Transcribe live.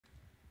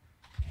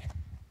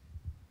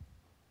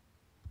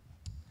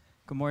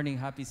Good morning.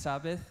 Happy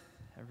Sabbath,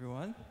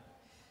 everyone.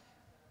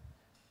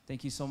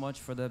 Thank you so much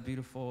for the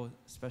beautiful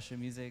special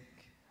music.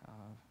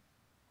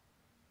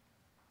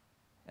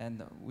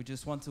 And we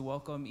just want to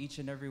welcome each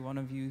and every one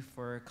of you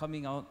for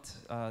coming out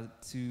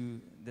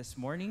to this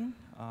morning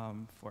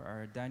for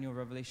our Daniel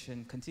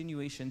Revelation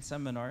continuation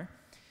seminar.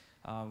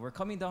 We're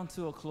coming down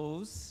to a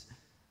close.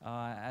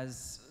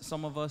 As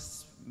some of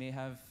us may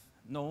have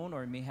known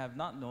or may have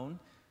not known,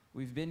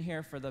 we've been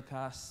here for the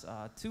past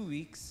 2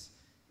 weeks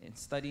in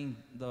studying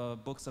the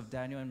books of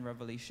Daniel and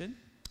Revelation.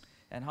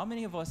 And how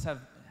many of us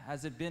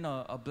has it been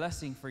a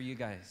blessing for you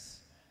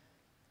guys?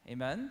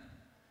 Amen?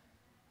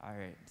 All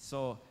right.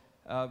 So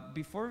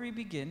before we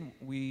begin,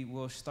 we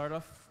will start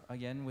off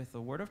again with a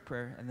word of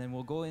prayer, and then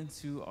we'll go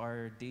into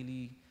our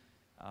daily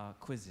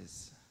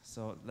quizzes.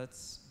 So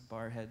let's bow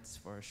our heads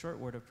for a short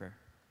word of prayer.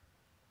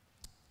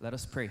 Let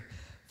us pray.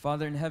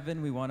 Father in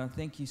heaven, we want to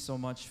thank you so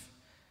much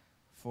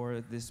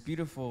for this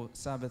beautiful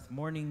Sabbath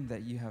morning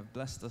that you have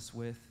blessed us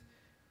with.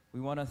 We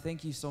want to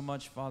thank you so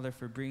much, Father,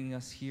 for bringing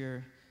us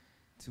here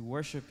to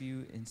worship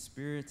you in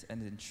spirit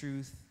and in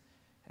truth.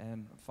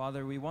 And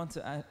Father, we want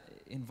to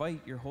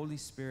invite your Holy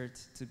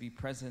Spirit to be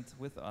present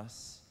with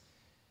us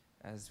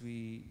as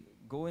we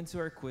go into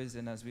our quiz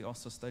and as we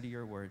also study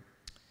your word.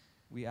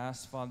 We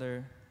ask,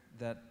 Father,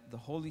 that the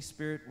Holy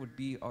Spirit would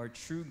be our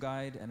true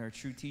guide and our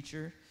true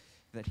teacher,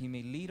 that he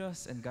may lead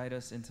us and guide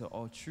us into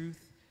all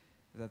truth,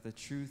 that the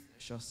truth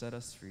shall set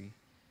us free.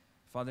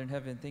 Father in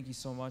heaven, thank you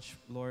so much,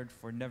 Lord,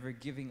 for never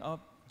giving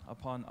up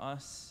upon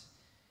us.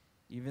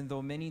 Even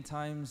though many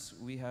times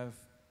we have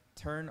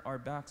turned our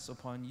backs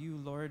upon you,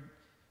 Lord,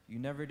 you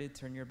never did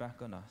turn your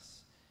back on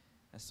us.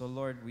 And so,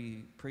 Lord,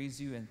 we praise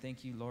you and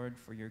thank you, Lord,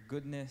 for your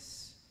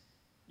goodness,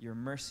 your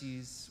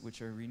mercies,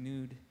 which are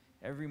renewed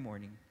every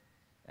morning,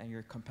 and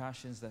your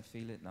compassions that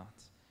fail it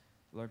not.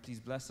 Lord, please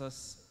bless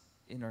us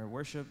in our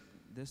worship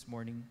this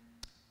morning.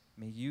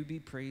 May you be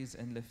praised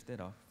and lifted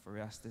up. For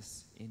we ask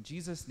this in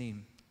Jesus'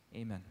 name.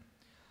 Amen.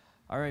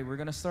 All right, we're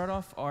going to start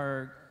off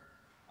our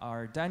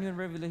Daniel and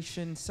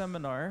Revelation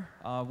seminar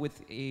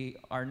with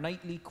our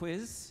nightly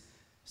quiz.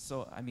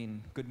 So,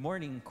 good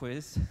morning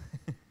quiz.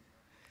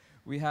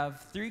 We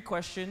have 3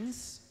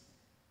 questions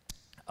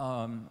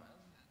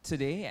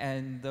today,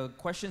 and the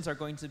questions are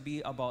going to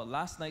be about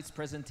last night's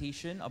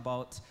presentation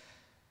about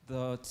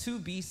the 2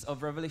 beasts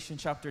of Revelation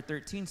chapter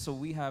 13. So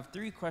we have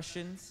 3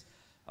 questions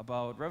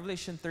about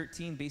Revelation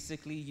 13.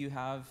 Basically, you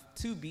have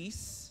 2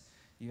 beasts.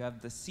 You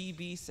have the sea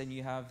beasts and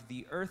you have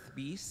the earth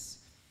beasts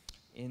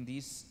in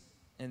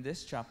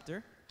this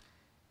chapter.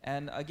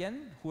 And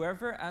again,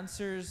 whoever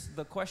answers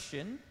the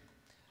question,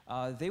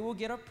 they will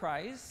get a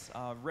prize.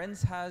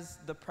 Renz has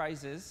the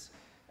prizes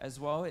as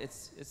well.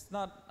 It's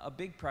not a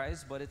big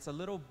prize, but it's a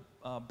little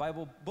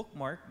Bible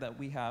bookmark that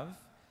we have.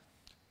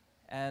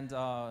 And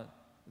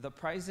the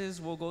prizes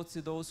will go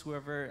to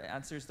whoever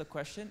answers the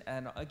question.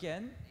 And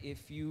again,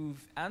 if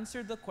you've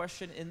answered the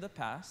question in the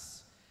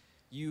past,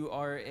 you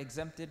are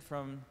exempted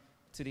from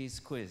today's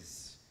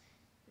quiz.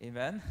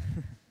 Amen?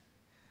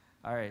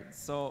 All right,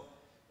 so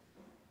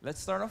let's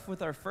start off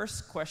with our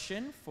first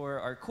question for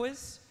our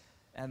quiz.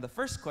 And the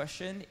first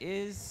question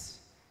is,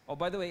 oh,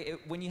 by the way,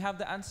 when you have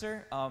the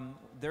answer,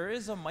 there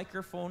is a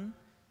microphone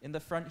in the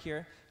front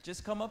here.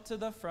 Just come up to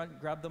the front,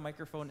 grab the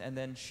microphone, and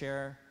then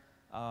share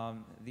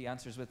the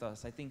answers with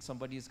us. I think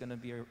somebody is going to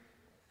be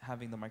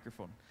having the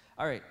microphone.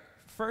 All right,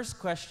 first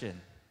question.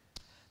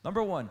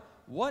 Number 1,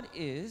 what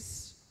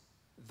is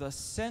the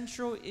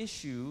central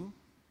issue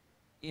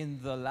in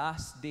the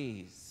last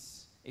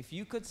days? If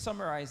you could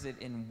summarize it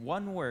in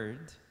one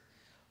word,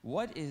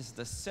 what is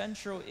the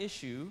central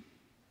issue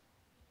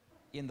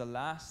in the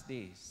last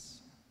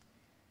days?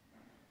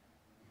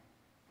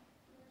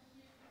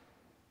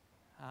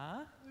 Huh?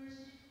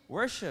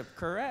 Worship,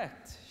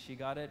 correct. She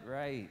got it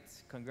right.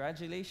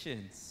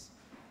 Congratulations.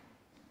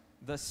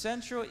 The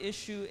central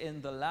issue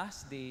in the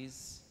last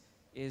days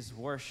is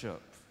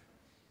worship.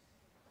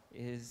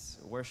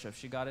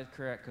 She got it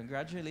correct.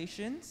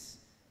 Congratulations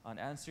on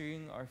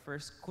answering our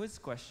first quiz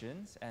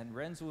questions, and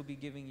Renz will be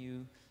giving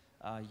you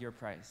your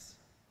prize.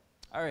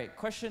 All right,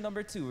 question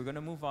number 2. We're going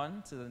to move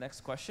on to the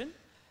next question.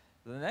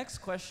 The next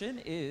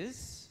question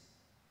is,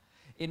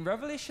 in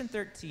Revelation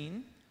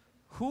 13,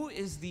 who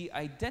is the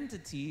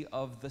identity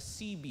of the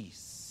sea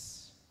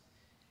beasts?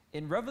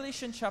 In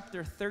Revelation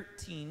chapter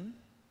 13,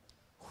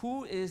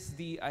 who is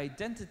the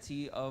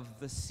identity of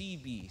the sea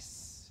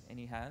beasts?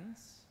 Any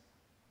hands?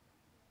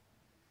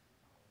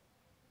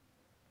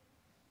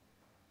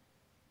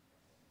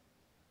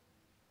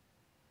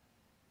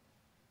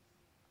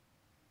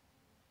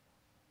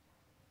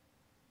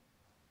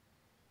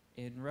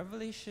 In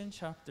Revelation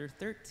chapter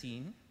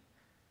 13,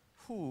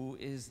 who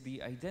is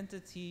the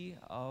identity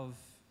of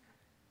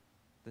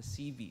the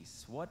sea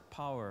beasts? What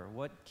power,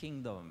 what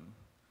kingdom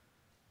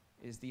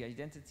is the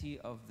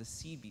identity of the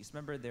sea beast?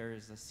 Remember, there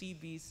is a sea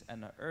beast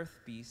and an earth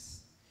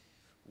beast.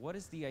 What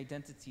is the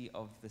identity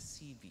of the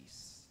sea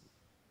beast?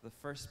 The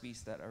first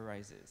beast that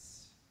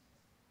arises.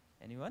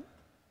 Anyone?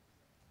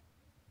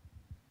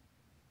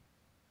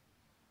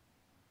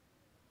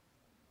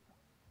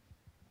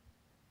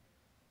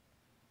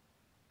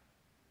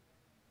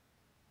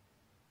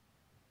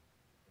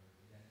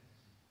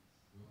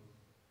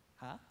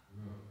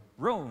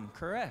 Rome,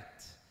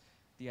 correct.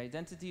 The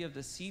identity of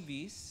the sea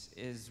beast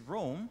is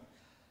Rome.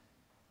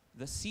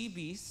 The sea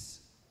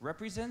beast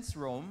represents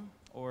Rome,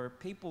 or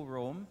papal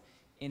Rome,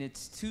 in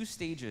its two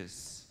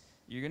stages.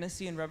 You're going to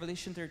see in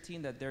Revelation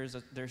 13 that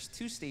there's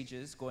two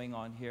stages going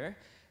on here.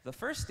 The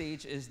first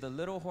stage is the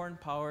little horn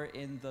power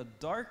in the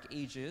Dark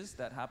Ages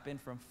that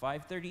happened from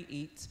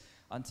 538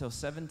 until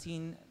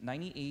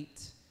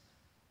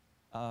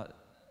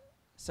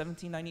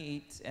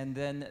 1798, and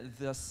then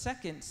the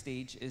second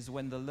stage is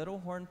when the little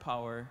horn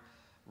power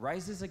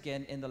rises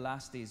again in the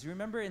last days.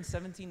 Remember in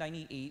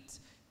 1798,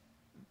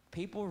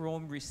 papal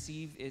Rome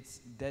received its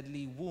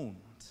deadly wound,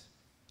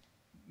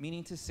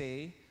 meaning to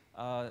say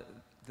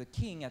the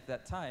king at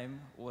that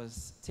time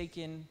was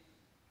taken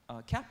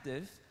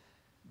captive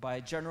by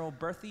General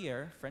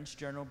Berthier, French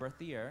General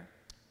Berthier,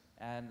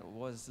 and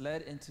was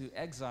led into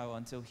exile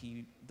until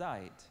he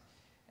died.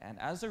 And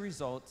as a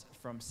result,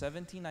 from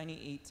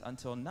 1798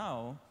 until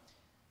now,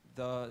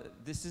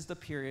 this is the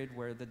period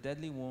where the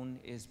deadly wound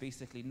is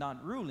basically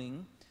not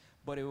ruling,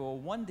 but it will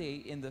one day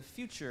in the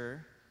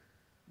future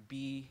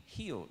be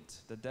healed.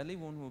 The deadly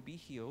wound will be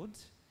healed,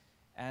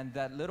 and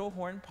that little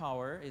horn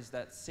power is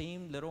that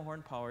same little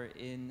horn power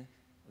in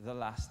the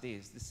last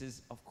days. This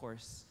is, of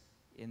course,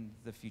 in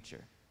the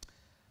future.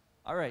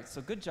 All right, so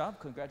good job.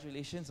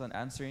 Congratulations on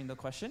answering the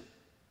question.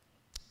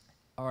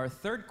 Our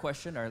third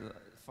question, our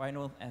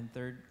final and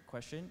third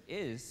question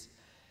is,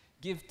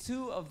 give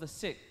 2 of the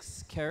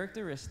 6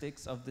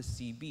 characteristics of the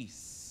sea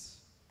beasts.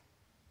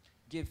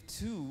 Give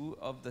 2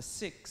 of the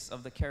 6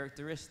 of the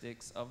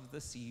characteristics of the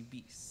sea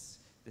beasts.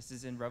 This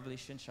is in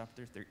Revelation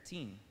chapter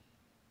 13.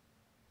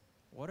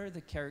 What are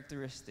the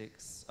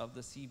characteristics of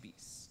the sea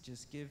beasts?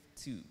 Just give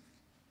 2.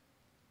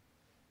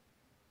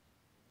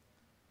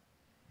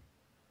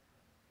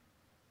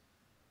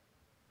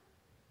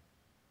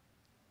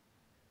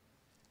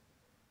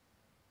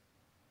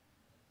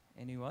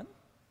 Anyone?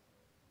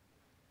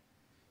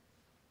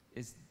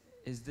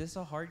 Is this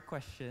a hard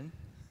question?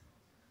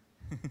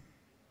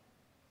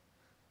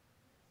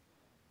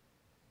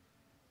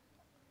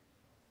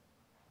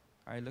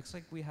 All right, looks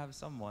like we have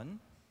someone.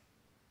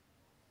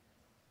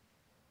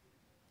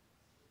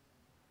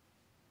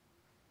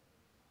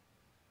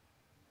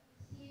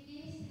 Sea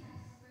beast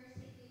has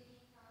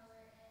persecuting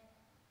power,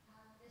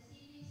 and the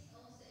sea beast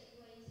also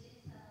equates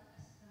itself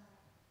as God.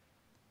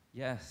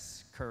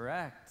 Yes,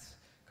 correct.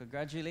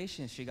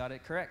 Congratulations, she got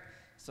it correct.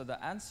 So the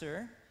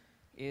answer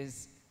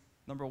is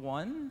number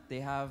 1, they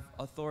have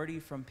authority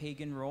from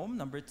pagan Rome.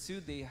 Number 2,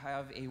 they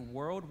have a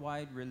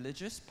worldwide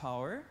religious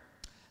power.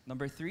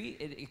 Number 3,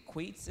 it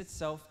equates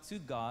itself to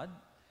God.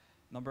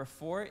 Number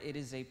 4, it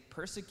is a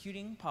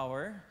persecuting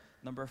power.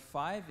 Number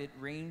 5, it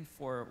reigned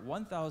for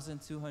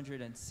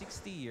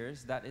 1,260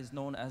 years. That is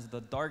known as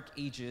the Dark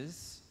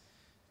Ages.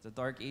 The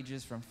Dark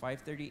Ages from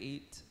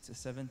 538 to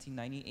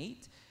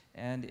 1798.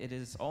 And it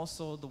is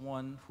also the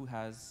one who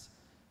has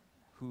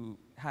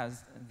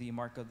the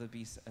mark of the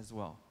beast as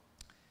well.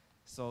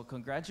 So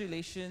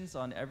congratulations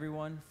on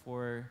everyone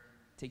for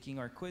taking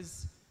our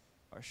quiz,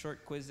 our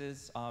short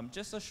quizzes.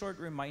 Just a short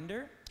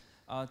reminder,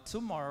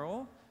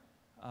 tomorrow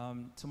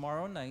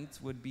night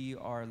would be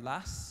our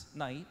last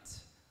night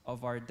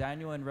of our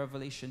Daniel and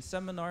Revelation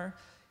seminar.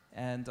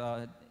 And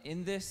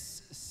in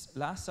this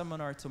last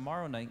seminar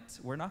tomorrow night,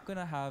 we're not going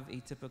to have a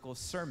typical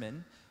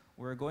sermon.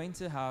 We're going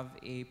to have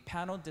a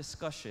panel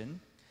discussion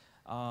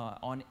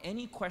on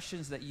any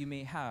questions that you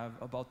may have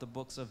about the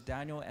books of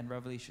Daniel and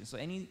Revelation. So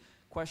any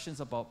questions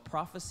about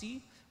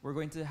prophecy, we're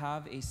going to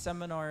have a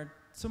seminar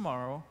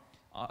tomorrow,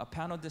 a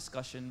panel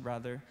discussion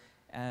rather,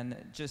 and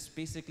just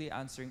basically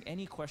answering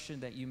any question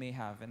that you may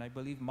have. And I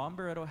believe Mom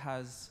Barreto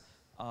has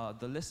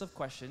the list of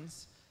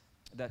questions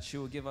that she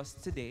will give us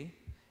today.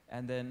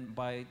 And then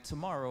by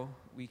tomorrow,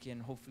 we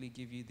can hopefully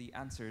give you the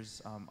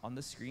answers on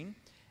the screen.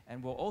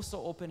 And we'll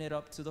also open it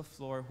up to the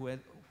floor,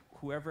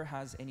 whoever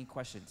has any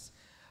questions.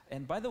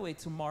 And by the way,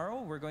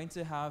 tomorrow we're going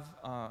to have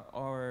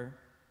our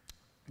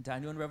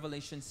Daniel and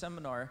Revelation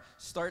seminar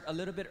start a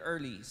little bit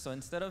early. So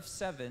instead of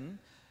 7,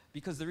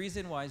 because the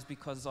reason why is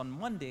because on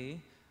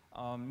Monday,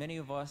 many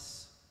of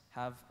us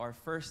have our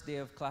first day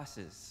of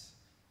classes.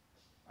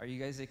 Are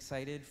you guys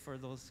excited for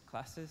those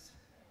classes?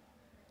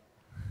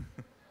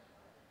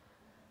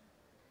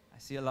 I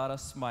see a lot of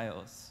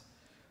smiles.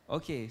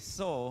 Okay,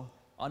 so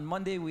on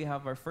Monday, we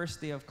have our first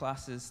day of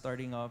classes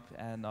starting up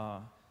and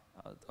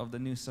of the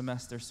new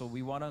semester. So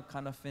we want to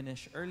kind of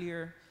finish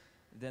earlier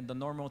than the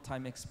normal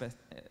time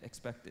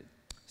expected.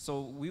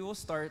 So we will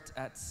start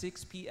at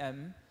 6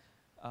 p.m.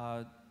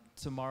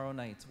 Tomorrow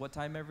night. What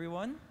time,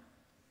 everyone?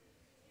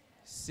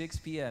 6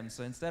 p.m.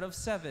 So instead of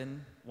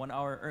 7, 1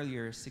 hour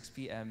earlier, 6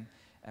 p.m.,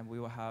 and we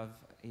will have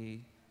a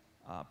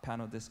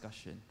panel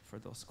discussion for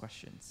those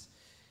questions.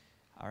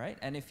 All right,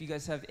 and if you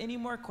guys have any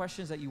more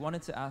questions that you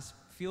wanted to ask,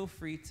 feel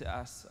free to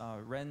ask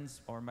Renz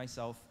or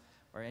myself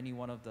or any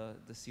one of the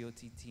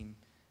COT team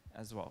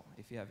as well,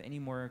 if you have any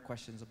more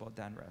questions about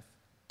DanRev.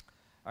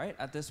 All right,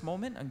 at this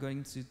moment, I'm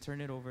going to turn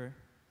it over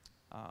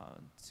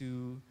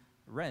to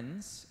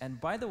Renz.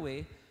 And by the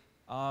way,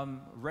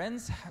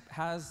 Renz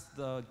has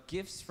the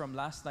gifts from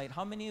last night.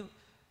 How many?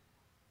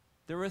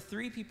 There were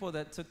 3 people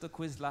that took the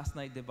quiz last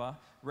night, diba?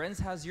 Renz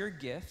has your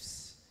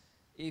gifts.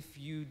 If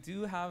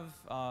you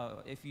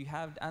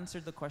have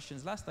answered the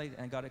questions last night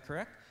and got it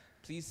correct,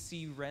 please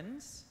see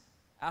Renz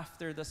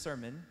after the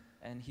sermon,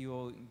 and he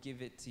will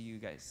give it to you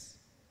guys.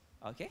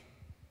 Okay?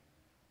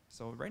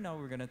 So right now,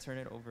 we're going to turn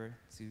it over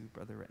to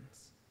Brother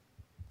Renz.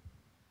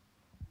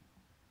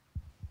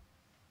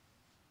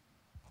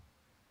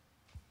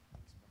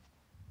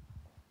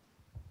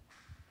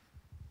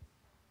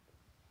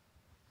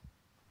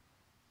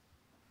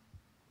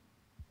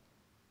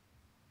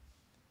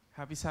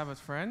 Happy Sabbath,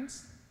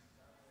 friends.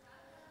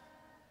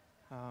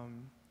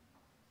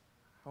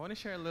 I want to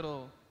share a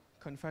little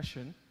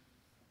confession.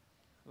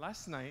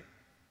 Last night,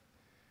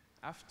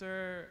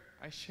 after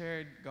I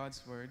shared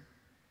God's word,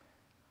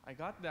 I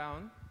got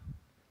down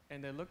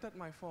and I looked at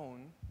my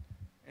phone,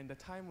 and the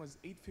time was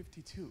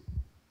 8:52.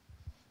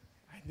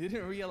 I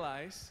didn't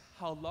realize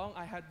how long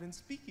I had been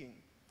speaking.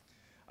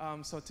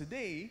 So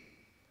today,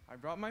 I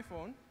brought my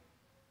phone,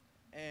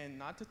 and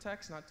not to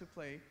text, not to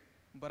play,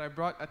 but I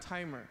brought a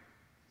timer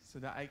so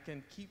that I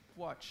can keep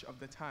watch of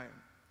the time.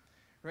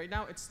 Right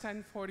now, it's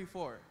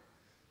 10:44,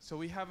 so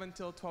we have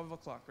until 12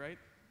 o'clock, right?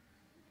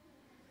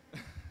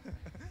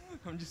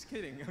 I'm just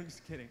kidding.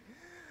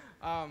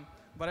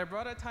 But I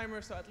brought a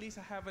timer, so at least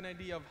I have an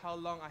idea of how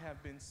long I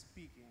have been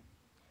speaking.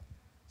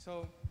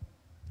 So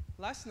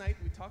last night,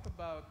 we talked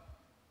about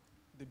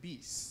the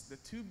beasts, the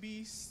 2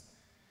 beasts,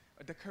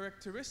 the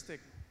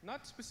characteristic,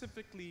 not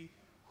specifically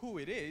who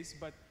it is,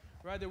 but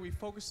rather we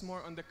focus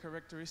more on the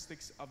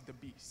characteristics of the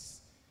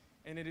beasts.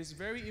 And it is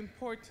very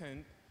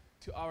important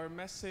to our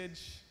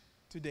message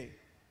today,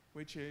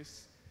 which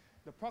is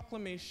the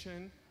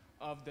proclamation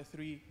of the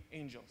 3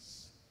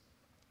 angels.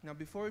 Now,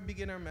 before we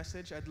begin our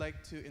message, I'd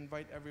like to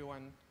invite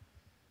everyone,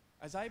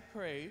 as I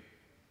pray,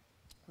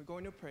 we're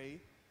going to pray,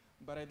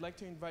 but I'd like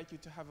to invite you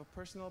to have a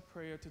personal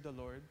prayer to the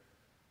Lord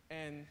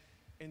and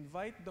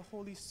invite the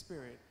Holy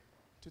Spirit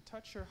to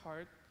touch your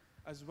heart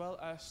as well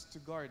as to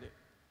guard it.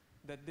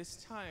 That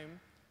this time,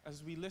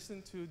 as we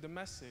listen to the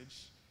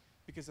message,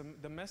 because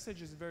the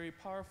message is very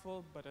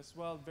powerful, but as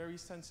well very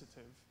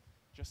sensitive,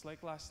 just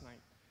like last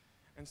night.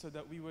 And so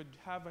that we would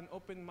have an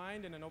open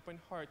mind and an open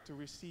heart to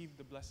receive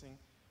the blessing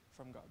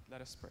from God.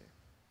 Let us pray.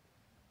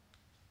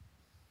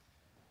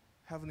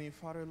 Heavenly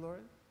Father,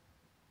 Lord,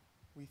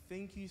 we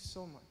thank you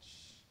so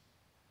much,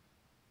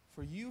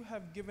 for you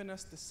have given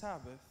us the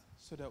Sabbath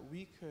so that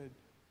we could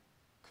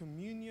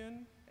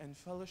communion and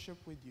fellowship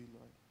with you,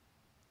 Lord.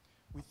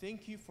 We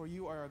thank you for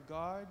you are a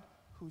God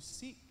who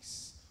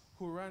seeks,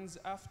 who runs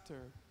after,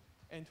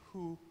 and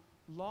who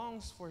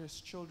longs for his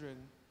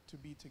children to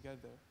be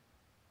together.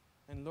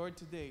 And Lord,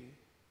 today,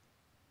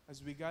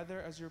 as we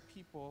gather as your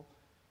people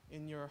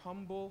in your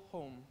humble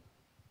home,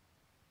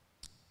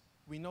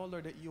 we know,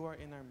 Lord, that you are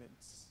in our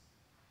midst.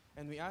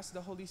 And we ask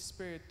the Holy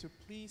Spirit to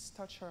please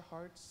touch our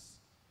hearts,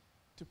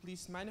 to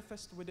please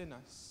manifest within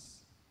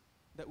us,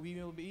 that we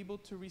will be able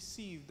to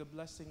receive the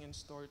blessing in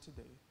store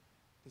today.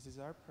 This is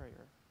our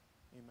prayer.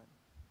 Amen.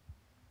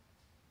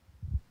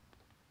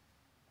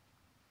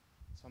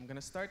 So I'm going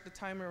to start the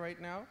timer right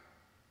now.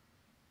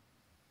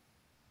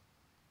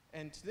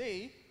 And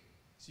today,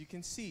 as you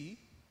can see,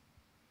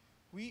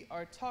 we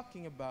are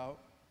talking about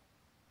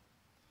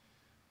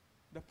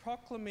the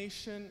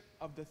proclamation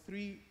of the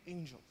 3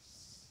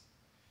 angels.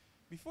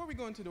 Before we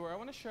go into the word, I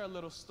want to share a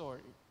little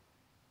story.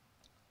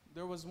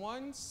 There was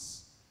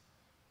once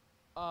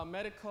a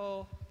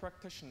medical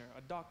practitioner,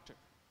 a doctor,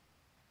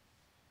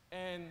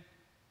 and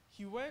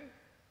he went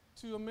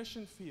to a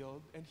mission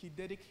field and he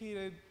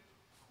dedicated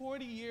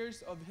 40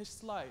 years of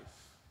his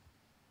life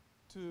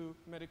to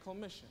medical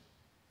mission.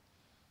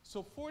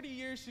 So 40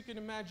 years, you can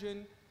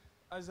imagine,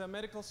 as a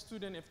medical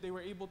student, if they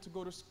were able to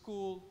go to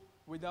school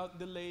without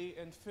delay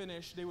and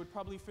finish, they would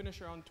probably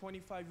finish around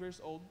 25 years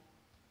old.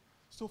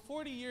 So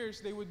 40 years,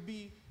 they would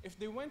be, if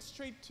they went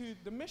straight to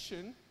the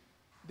mission,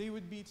 they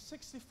would be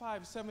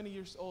 65, 70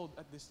 years old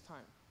at this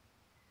time.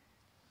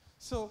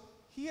 So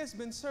he has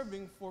been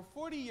serving for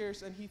 40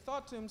 years, and he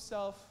thought to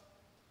himself,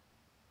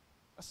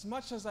 as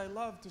much as I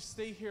love to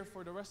stay here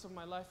for the rest of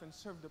my life and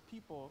serve the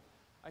people,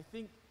 I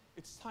think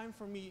it's time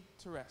for me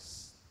to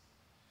rest.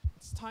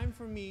 It's time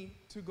for me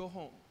to go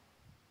home.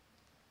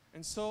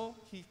 And so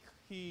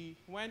he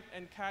went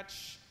and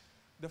catch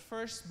the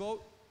first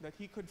boat that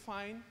he could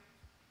find.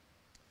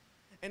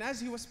 And as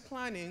he was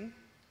planning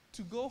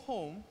to go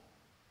home,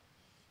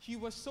 he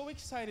was so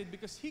excited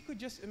because he could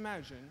just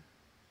imagine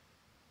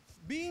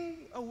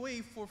being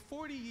away for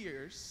 40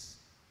 years,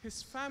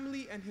 his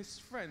family and his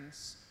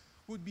friends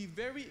would be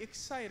very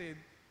excited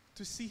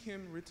to see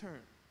him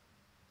return.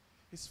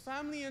 His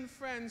family and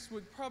friends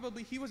would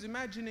probably, he was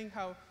imagining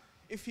how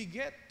if he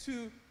get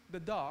to the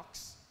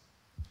docks,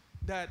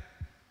 that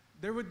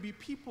there would be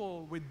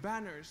people with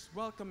banners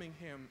welcoming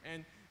him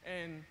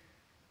and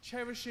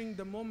cherishing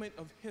the moment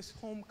of his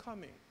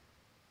homecoming.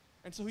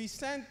 And so he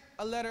sent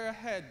a letter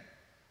ahead,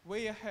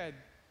 way ahead,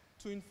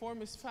 to inform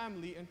his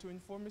family and to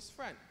inform his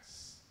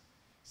friends,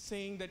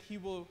 saying that he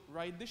will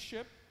ride the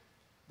ship,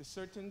 the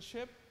certain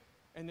ship,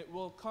 and it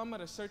will come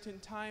at a certain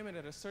time and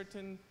at a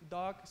certain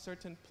dock, a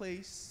certain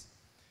place.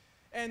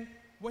 And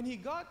when he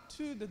got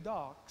to the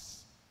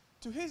docks,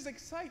 to his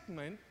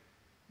excitement,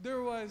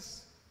 there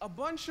was a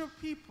bunch of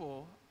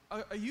people,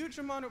 a huge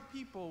amount of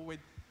people with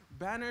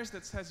banners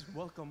that says,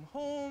 "Welcome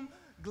home,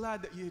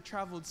 glad that you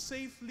traveled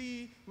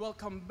safely,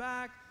 welcome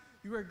back,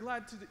 you are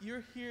glad that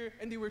you're here."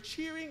 And they were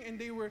cheering and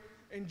they were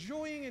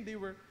enjoying and they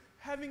were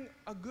having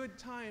a good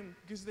time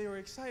because they were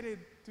excited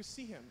to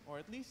see him, or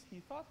at least he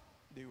thought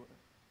they were.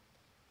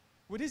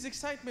 With his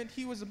excitement,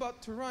 he was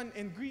about to run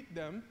and greet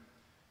them,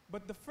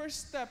 but the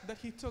first step that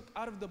he took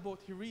out of the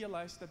boat, he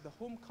realized that the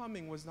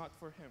homecoming was not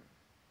for him.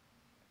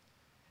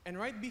 And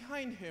right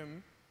behind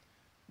him,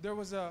 there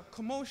was a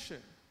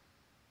commotion.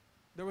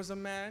 There was a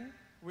man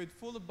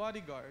full of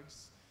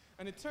bodyguards,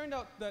 and it turned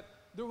out that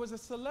there was a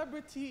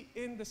celebrity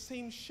in the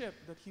same ship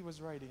that he was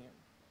riding in.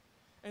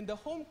 And the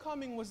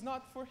homecoming was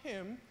not for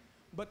him,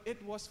 but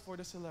it was for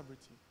the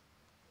celebrity.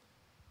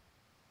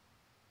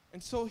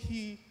 And so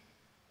he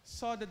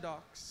saw the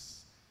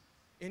docks,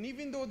 and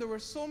even though there were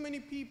so many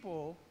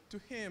people, to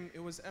him it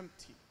was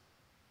empty.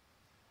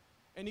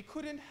 And he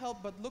couldn't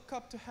help but look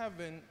up to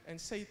heaven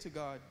and say to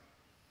God,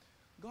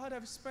 "God,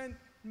 I've spent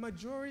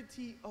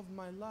majority of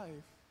my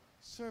life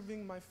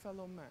serving my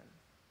fellow man.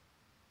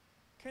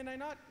 Can I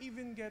not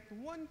even get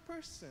one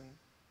person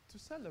to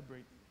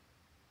celebrate me?"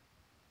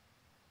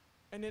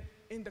 And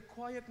in the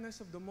quietness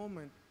of the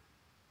moment,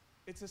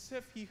 it's as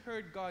if he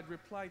heard God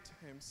reply to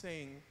him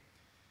saying,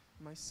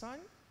 "My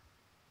son,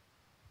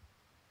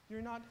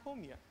 you're not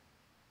home yet.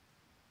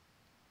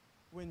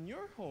 When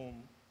you're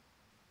home,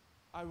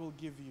 I will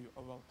give you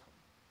a welcome.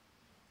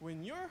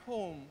 When you're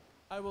home,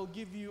 I will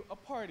give you a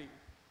party.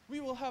 We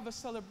will have a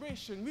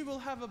celebration. We will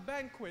have a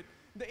banquet.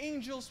 The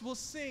angels will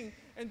sing,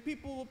 and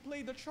people will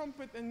play the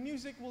trumpet, and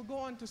music will go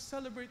on to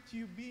celebrate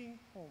you being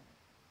home.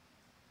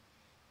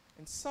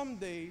 And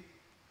someday,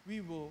 we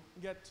will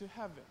get to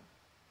heaven."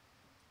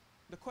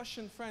 The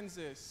question, friends,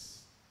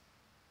 is,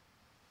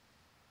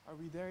 are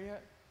we there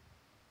yet?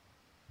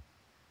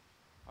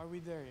 Are we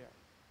there yet?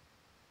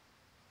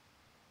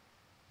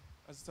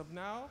 As of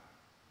now,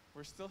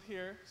 we're still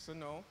here, so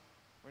no,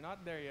 we're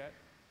not there yet.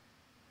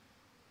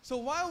 So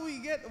while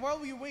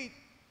we wait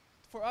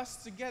for us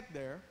to get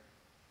there,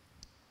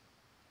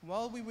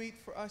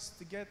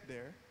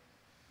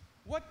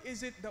 what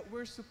is it that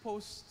we're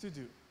supposed to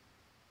do?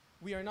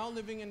 We are now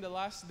living in the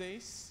last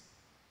days.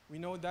 We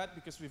know that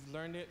because we've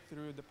learned it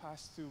through the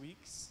past 2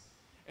 weeks.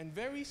 And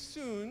very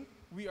soon,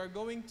 we are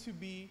going to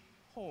be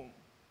home.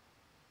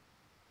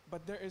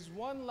 But there is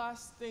one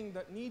last thing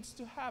that needs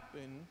to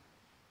happen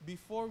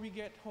before we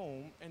get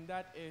home, and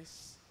that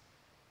is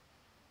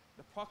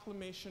the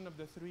proclamation of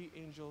the three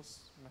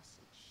angels'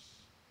 message.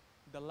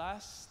 The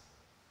last,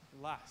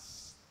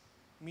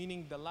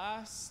 meaning the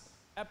last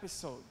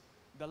episode,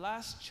 the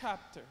last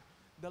chapter,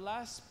 the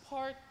last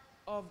part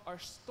of our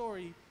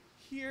story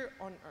here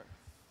on earth.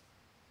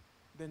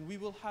 Then we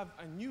will have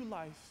a new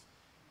life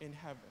in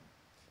heaven.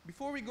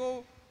 Before we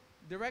go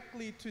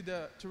directly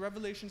to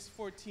Revelation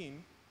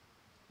 14,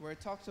 where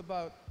it talks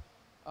about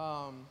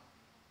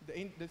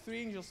the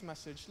three angels'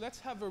 message, let's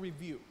have a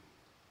review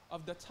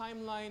of the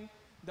timeline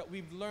that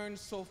we've learned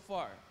so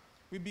far.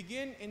 We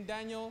begin in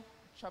Daniel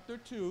chapter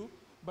 2,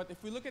 but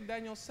if we look at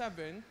Daniel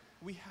 7,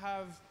 we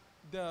have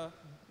the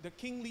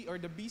kingly or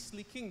the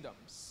beastly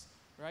kingdoms,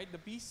 right? The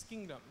beast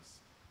kingdoms.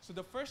 So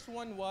the first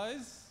one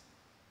was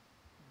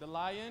the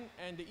lion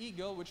and the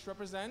eagle, which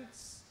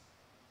represents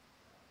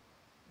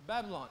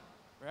Babylon,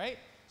 right?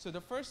 So the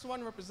first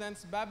one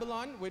represents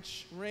Babylon,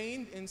 which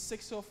reigned in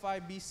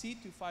 605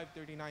 BC to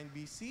 539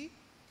 BC.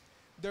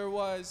 There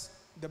was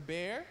the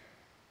bear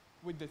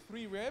with the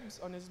 3 ribs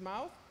on his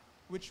mouth,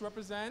 which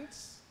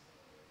represents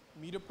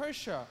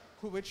Medo-Persia,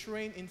 which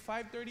reigned in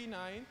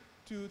 539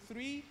 to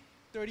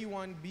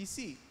 331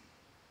 BC.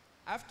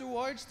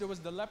 Afterwards, there was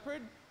the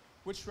leopard,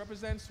 which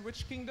represents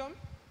which kingdom?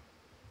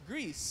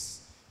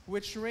 Greece,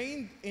 which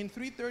reigned in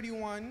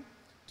 331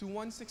 to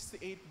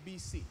 168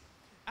 BC.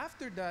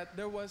 After that,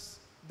 there was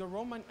the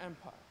Roman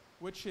Empire,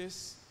 which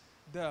is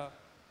the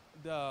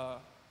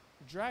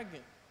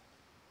dragon,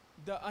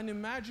 the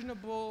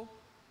unimaginable,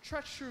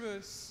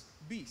 treacherous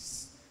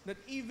beast that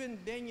even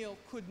Daniel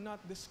could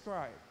not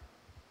describe.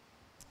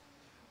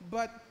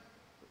 But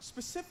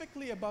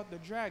specifically about the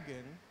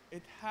dragon,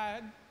 it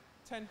had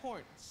 10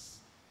 horns.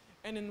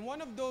 And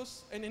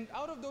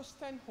out of those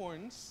 10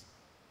 horns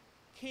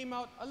came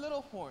out a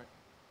little horn.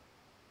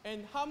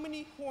 And how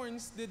many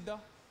horns did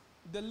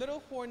the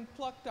little horn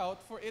plucked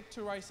out for it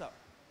to rise up?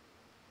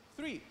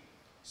 3.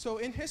 So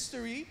in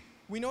history,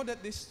 we know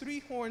that these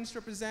 3 horns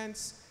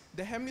represents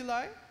the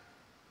Hemili,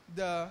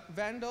 the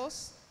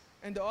Vandals,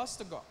 and the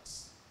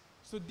Ostrogoths.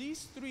 So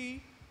these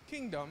 3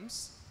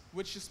 kingdoms,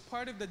 which is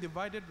part of the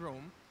divided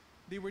Rome,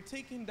 they were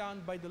taken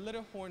down by the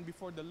little horn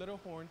before the little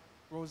horn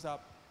rose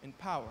up in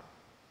power.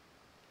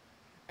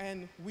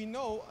 And we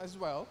know as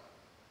well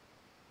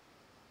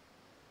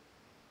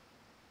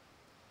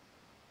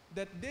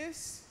that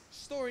this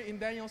story in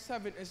Daniel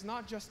 7 is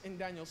not just in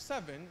Daniel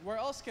 7. Where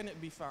else can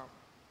it be found?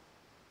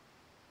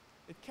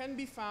 It can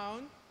be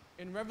found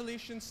in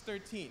Revelation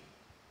 13,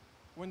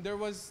 when there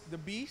was the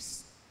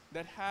beast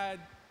that had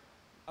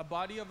a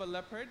body of a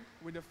leopard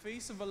with a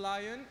face of a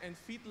lion and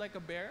feet like a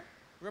bear,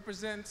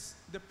 represents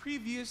the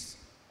previous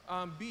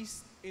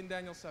beast in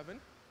Daniel 7.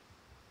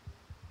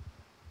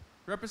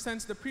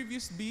 Represents the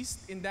previous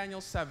beast in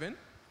Daniel 7.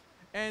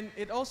 And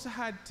it also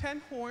had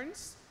 10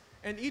 horns,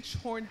 and each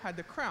horn had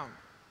a crown.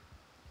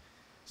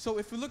 So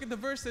if we look at the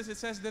verses, it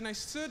says, "Then I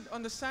stood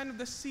on the sand of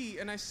the sea,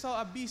 and I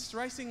saw a beast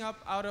rising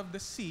up out of the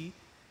sea,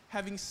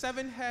 having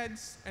 7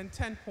 heads and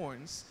 10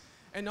 horns,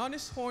 and on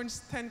his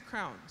horns 10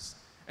 crowns,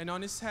 and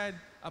on his head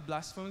a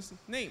blasphemous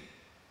name.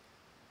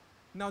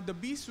 Now the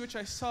beast which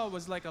I saw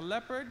was like a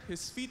leopard,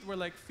 his feet were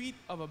like feet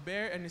of a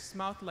bear, and his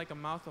mouth like a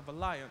mouth of a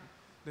lion.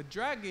 The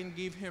dragon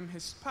gave him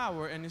his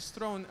power and his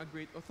throne a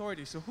great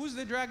authority." So who's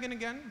the dragon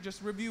again?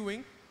 Just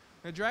reviewing.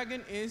 The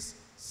dragon is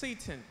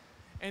Satan.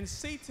 And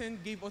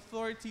Satan gave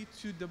authority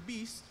to the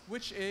beast,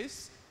 which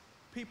is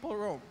Papal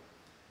Rome.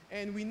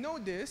 And we know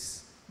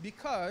this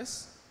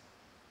because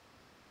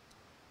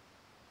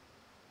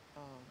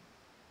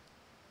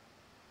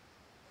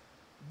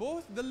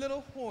both the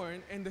little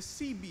horn and the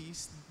sea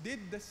beast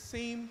did the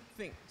same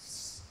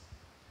things.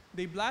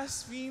 They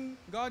blasphemed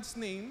God's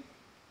name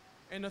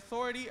and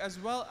authority, as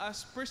well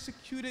as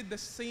persecuted the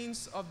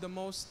saints of the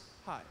Most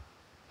High.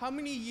 How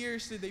many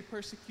years did they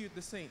persecute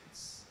the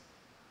saints?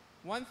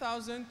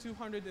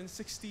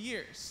 1,260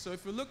 years. So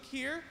if we look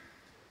here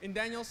in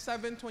Daniel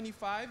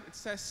 7:25, it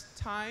says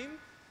time,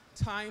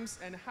 times,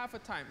 and half a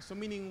time. So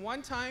meaning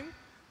one time,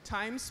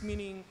 times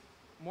meaning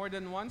more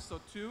than one,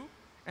 so 2,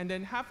 and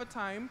then half a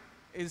time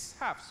is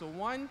half. So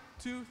 1,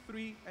 2,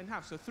 3, and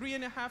half. So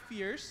 3.5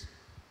 years,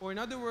 or in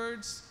other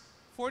words,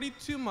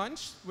 42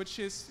 months, which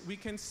is, we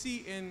can see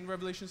in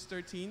Revelation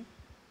 13,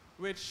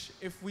 which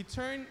if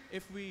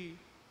we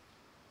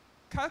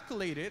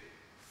calculate it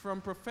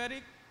from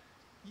prophetic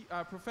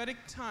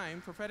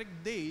time, prophetic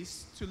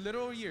days to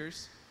literal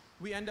years,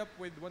 we end up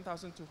with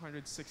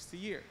 1,260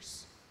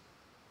 years.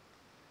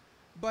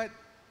 But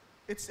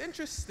it's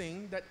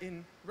interesting that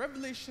in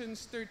Revelation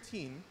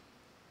 13,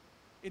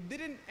 it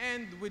didn't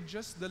end with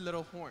just the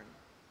little horn.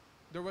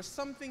 There was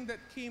something that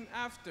came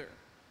after.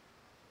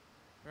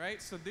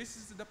 Right? So this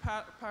is the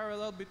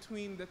parallel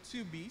between the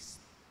two beasts.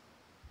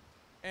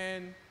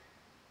 And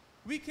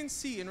we can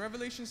see in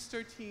Revelation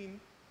 13,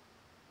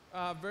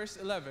 verse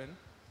 11.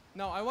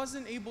 Now, I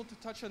wasn't able to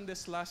touch on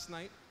this last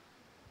night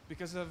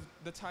because of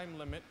the time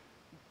limit.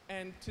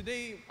 And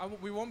today,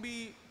 we won't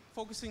be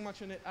focusing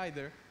much on it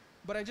either.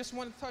 But I just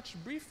want to touch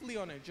briefly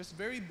on it, just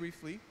very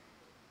briefly.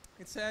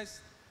 It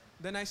says,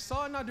 "Then I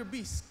saw another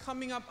beast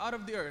coming up out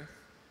of the earth,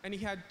 and he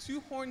had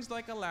 2 horns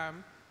like a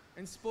lamb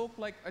and spoke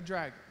like a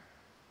dragon."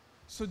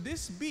 So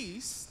this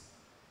beast,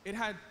 it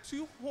had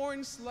 2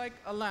 horns like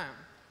a lamb.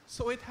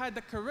 So it had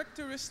the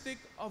characteristic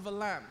of a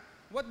lamb.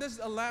 What does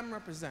a lamb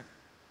represent?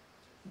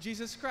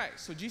 Jesus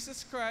Christ. So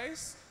Jesus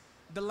Christ,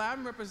 the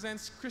lamb,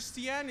 represents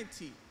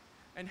Christianity.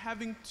 And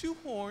having 2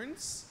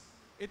 horns,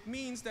 it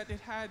means that it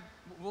had,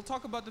 we'll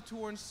talk about the 2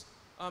 horns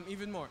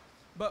even more.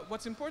 But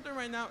what's important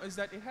right now is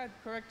that it had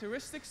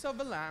characteristics of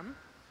a lamb,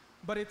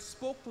 but it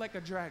spoke like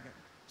a dragon.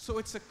 So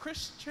it's a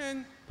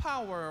Christian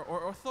power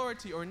or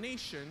authority or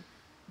nation,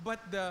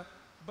 but the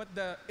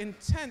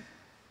intent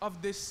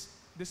of this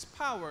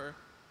power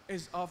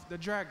is of the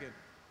dragon.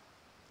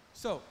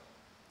 So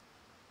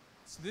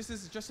this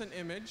is just an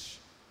image,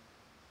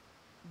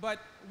 but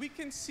we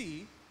can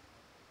see,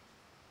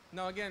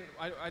 now again,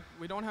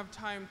 we don't have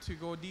time to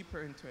go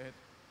deeper into it,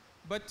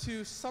 but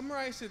to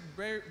summarize it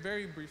very,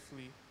 very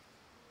briefly,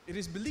 it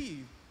is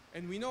believed,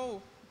 and we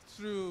know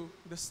through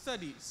the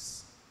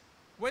studies,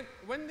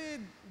 when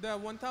did the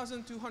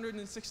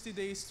 1,260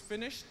 days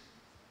finish?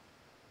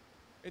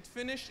 It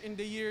finished in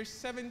the year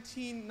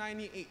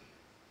 1798.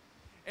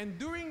 And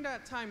during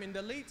that time, in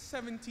the late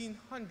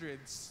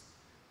 1700s,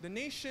 the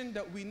nation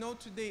that we know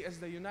today as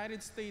the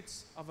United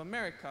States of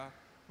America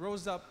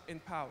rose up in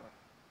power.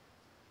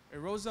 It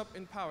rose up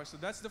in power, so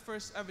that's the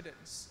first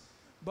evidence.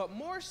 But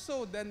more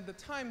so than the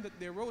time that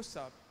they rose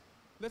up,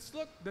 let's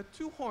look the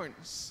 2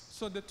 horns.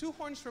 So the 2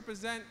 horns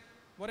represent,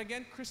 what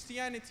again?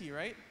 Christianity,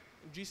 right?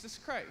 Jesus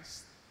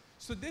Christ.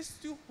 So these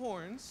 2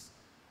 horns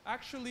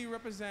actually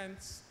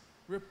represents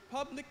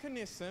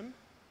republicanism,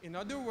 in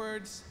other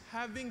words,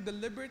 having the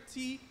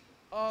liberty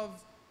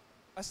of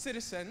a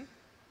citizen,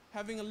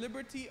 having a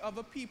liberty of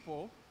a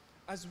people,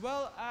 as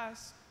well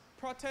as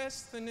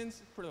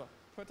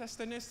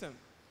Protestantism,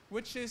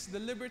 which is the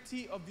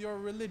liberty of your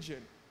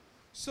religion.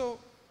 So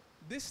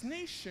this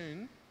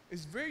nation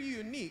is very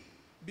unique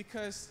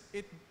because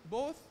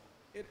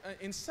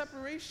in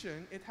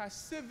separation, it has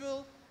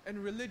civil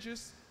and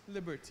religious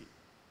liberty.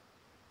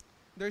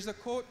 There's a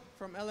quote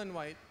from Ellen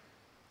White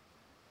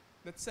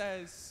that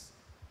says,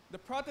 "The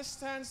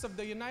Protestants of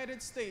the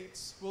United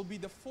States will be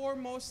the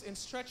foremost in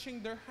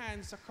stretching their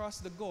hands across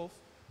the gulf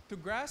to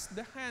grasp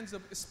the hands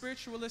of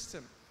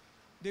spiritualism.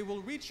 They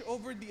will reach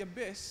over the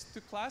abyss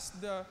to clasp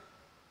the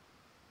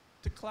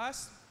to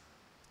clasp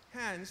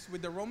hands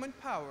with the Roman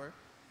power,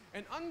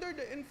 and under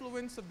the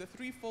influence of the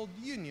threefold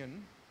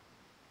union,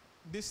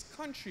 this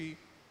country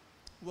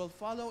will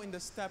follow in the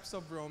steps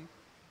of Rome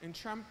in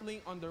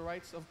trampling on the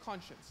rights of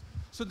conscience.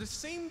 So the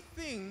same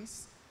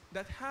things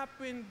that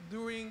happened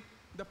during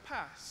the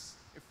past,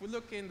 if we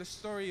look in the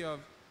story of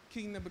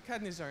King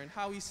Nebuchadnezzar and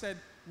how he said,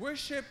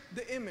 worship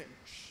the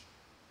image.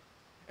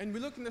 And we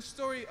look in the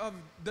story of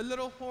the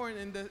little horn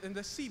and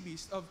the sea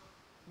beast of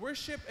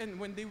worship, and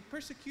when they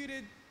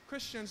persecuted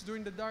Christians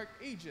during the Dark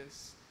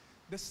Ages,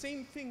 the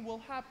same thing will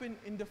happen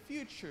in the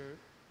future,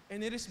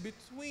 and it is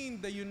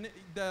between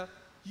the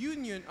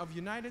union of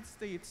United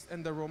States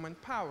and the Roman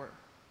power.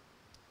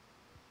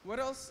 What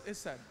else is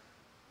said?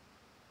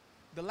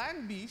 The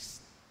land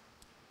beast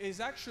is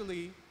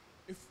actually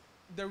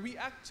the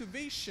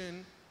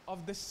reactivation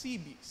of the sea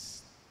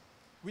beast.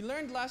 We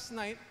learned last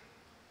night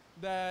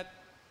that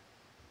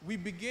we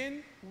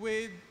begin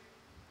with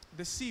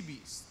the sea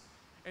beast.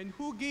 And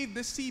who gave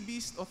the sea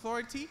beast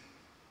authority?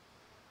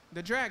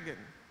 The dragon.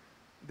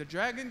 The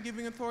dragon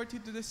giving authority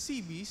to the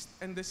sea beast,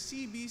 and the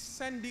sea beast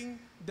sending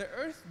the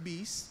earth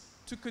beast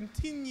to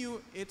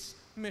continue its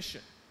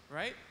mission,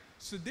 right?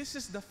 So this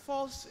is the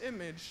false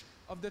image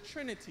of the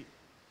Trinity.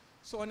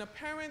 So an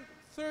apparent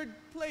third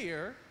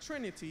player,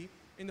 Trinity,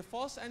 in the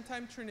false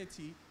end-time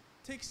Trinity,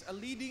 takes a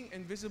leading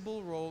and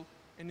visible role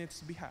in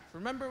its behalf.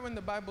 Remember when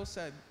the Bible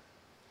said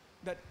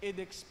that it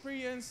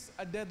experienced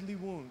a deadly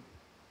wound,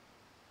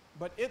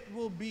 but it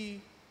will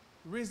be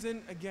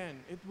risen again.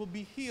 It will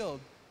be healed.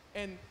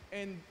 And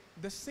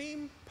the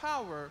same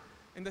power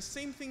and the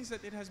same things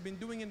that it has been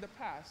doing in the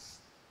past,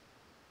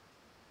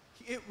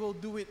 it will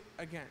do it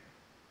again.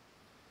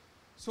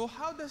 So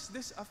how does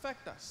this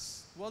affect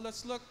us? Well,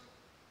 let's look.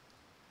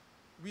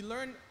 We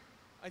learned,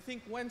 I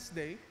think,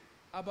 Wednesday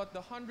about the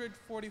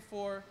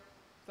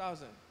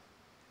 144,000.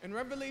 In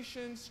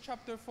Revelations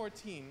chapter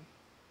 14,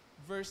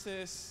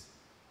 verses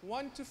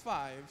 1 to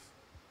 5,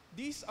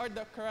 these are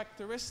the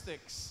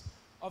characteristics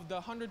of the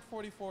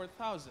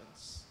 144,000.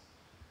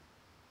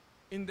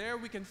 In there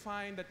we can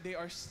find that they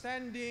are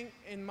standing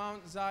in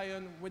Mount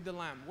Zion with the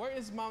Lamb. Where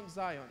is Mount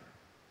Zion?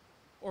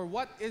 Or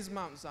what is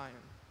Mount Zion?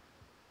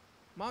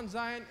 Mount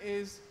Zion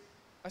is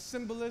a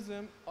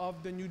symbolism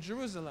of the New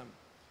Jerusalem.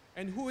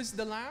 And who is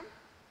the Lamb?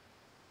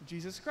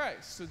 Jesus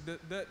Christ. So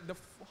the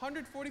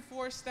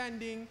 144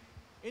 standing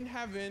in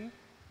heaven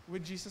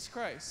with Jesus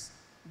Christ.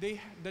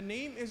 The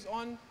name is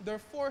on their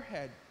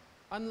forehead.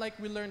 Unlike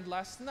we learned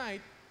last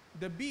night,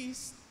 the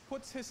beast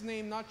puts his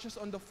name not just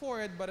on the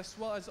forehead, but as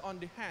well as on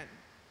the hand.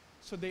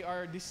 So they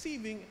are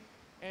deceiving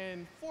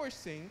and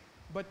forcing,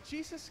 but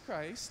Jesus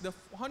Christ, the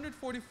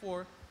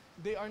 144,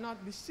 they are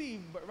not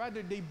deceived, but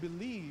rather they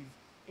believe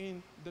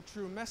in the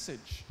true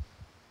message.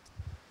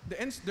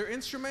 Their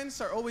instruments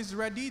are always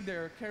ready.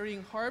 They're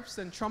carrying harps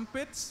and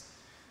trumpets,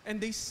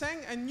 and they sang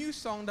a new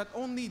song that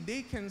only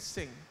they can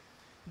sing.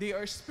 They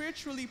are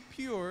spiritually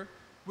pure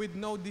with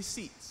no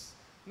deceits.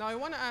 Now I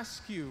want to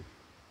ask you,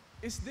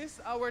 is this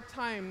our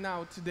time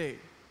now today?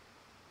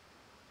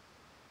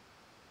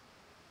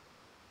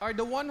 Are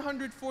the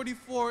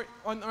 144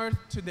 on earth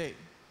today?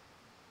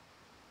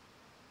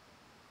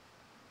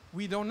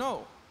 We don't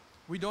know.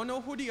 We don't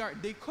know who they are.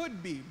 They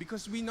could be,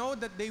 because we know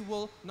that they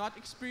will not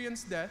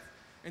experience death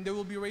and they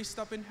will be raised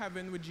up in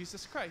heaven with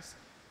Jesus Christ.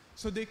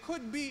 So they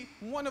could be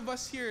one of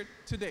us here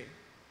today.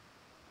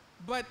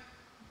 But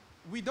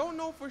we don't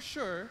know for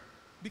sure,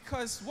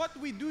 because what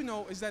we do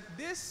know is that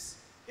this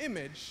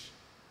image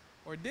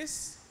or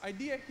this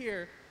idea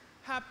here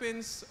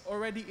happens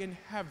already in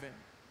heaven.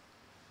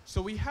 So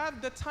we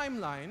have the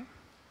timeline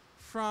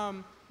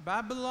from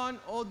Babylon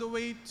all the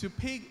way to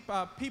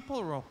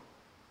Papal Rome.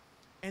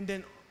 And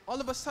then all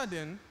of a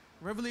sudden,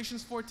 Revelation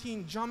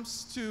 14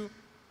 jumps to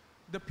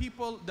the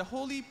people, the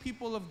holy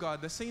people of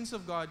God, the saints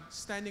of God,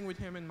 standing with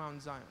him in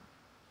Mount Zion.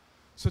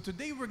 So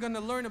today we're going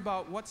to learn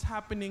about what's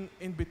happening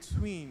in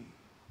between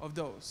of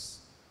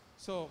those.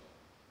 So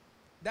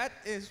that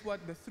is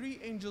what the three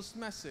angels'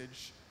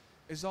 message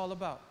is all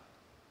about.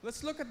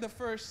 Let's look at the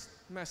first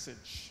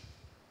message.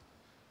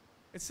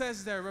 It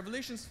says there,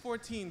 Revelation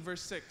 14,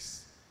 verse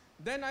 6,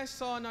 "Then I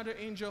saw another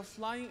angel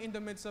flying in the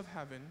midst of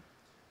heaven,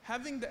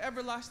 having the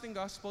everlasting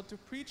gospel to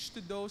preach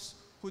to those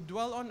who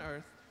dwell on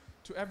earth,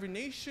 to every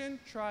nation,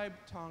 tribe,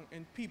 tongue,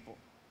 and people."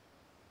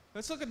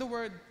 Let's look at the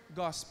word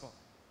gospel.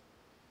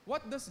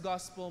 What does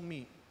gospel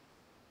mean?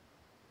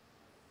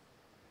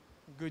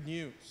 Good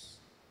news.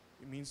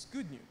 It means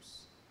good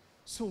news.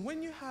 So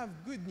when you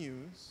have good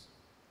news,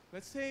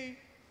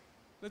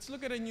 let's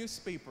look at a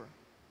newspaper.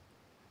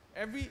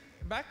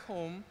 Back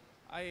home,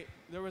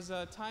 there was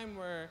a time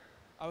where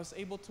I was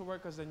able to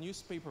work as a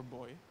newspaper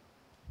boy,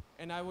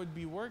 and I would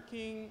be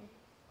working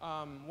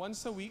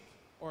once a week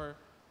or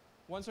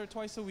once or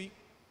twice a week,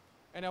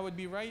 and I would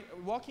be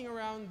walking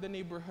around the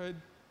neighborhood,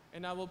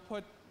 and I will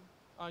put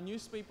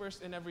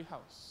newspapers in every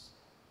house.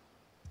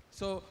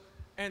 So,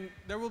 and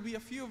there will be a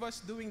few of us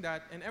doing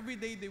that, and every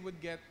day they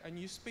would get a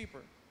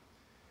newspaper.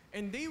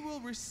 And they will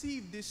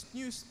receive this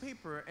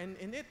newspaper, and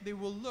in it they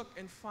will look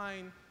and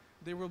find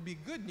there will be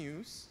good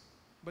news,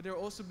 but there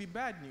will also be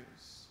bad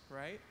news,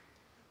 right?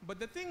 But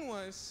the thing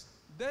was,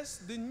 does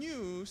the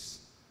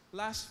news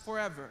last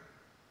forever?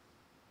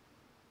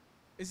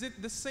 Is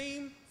it the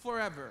same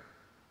forever?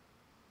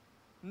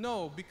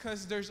 No,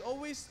 because there's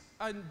always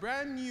a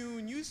brand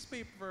new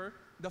newspaper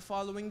the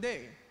following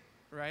day,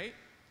 right?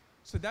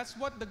 So that's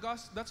what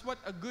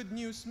a good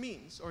news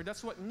means, or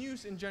that's what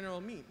news in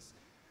general means.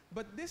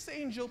 But this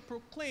angel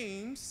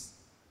proclaims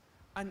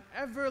an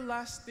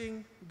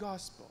everlasting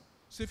gospel.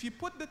 So if you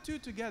put the two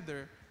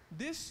together,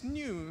 this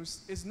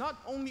news is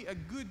not only a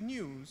good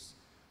news,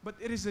 but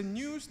it is a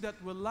news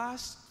that will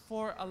last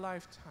for a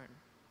lifetime.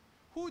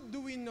 Who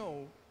do we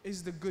know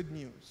is the good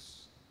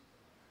news?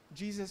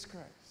 Jesus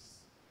Christ.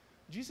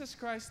 Jesus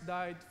Christ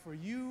died for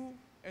you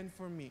and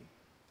for me.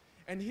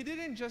 And he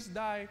didn't just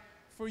die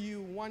for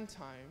you one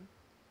time,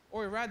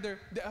 or rather,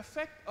 the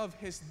effect of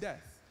his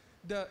death,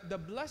 the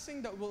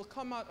blessing that will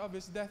come out of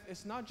his death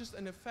is not just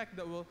an effect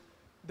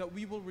that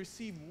we will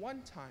receive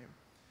one time,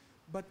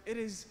 but it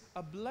is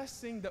a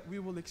blessing that we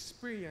will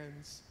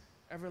experience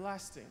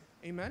everlasting.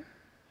 Amen?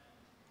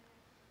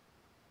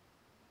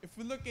 If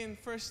we look in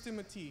 1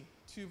 Timothy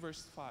 2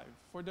 verse 5,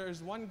 for there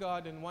is one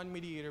God and one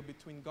mediator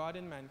between God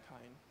and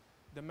mankind,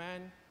 the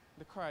man,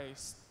 the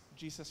Christ,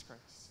 Jesus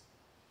Christ.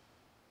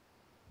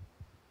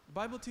 The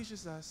Bible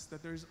teaches us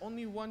that there is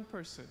only one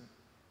person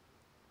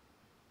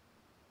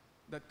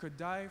that could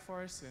die for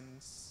our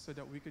sins so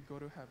that we could go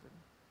to heaven.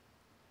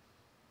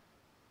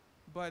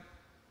 But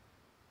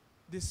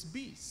this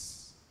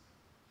beast,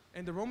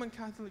 and the Roman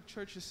Catholic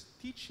Church is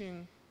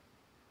teaching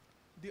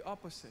the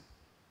opposite.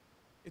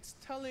 It's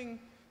telling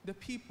the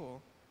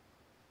people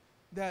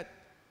that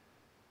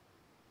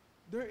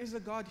there is a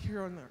God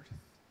here on earth.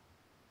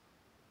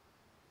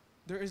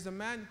 There is a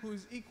man who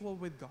is equal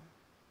with God.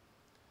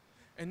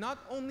 And not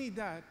only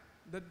that,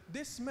 that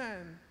this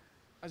man,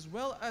 as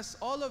well as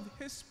all of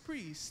his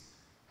priests,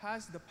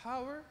 has the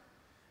power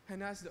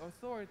and has the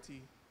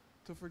authority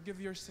to forgive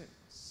your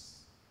sins.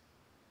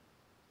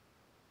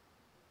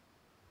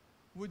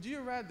 Would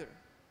you rather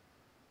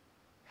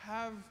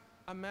have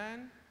a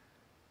man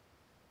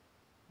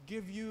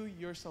give you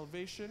your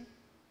salvation,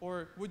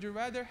 or would you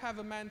rather have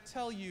a man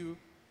tell you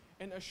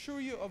and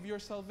assure you of your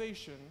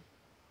salvation,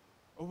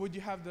 or would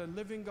you have the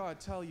living God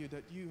tell you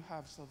that you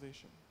have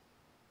salvation?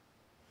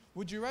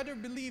 Would you rather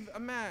believe a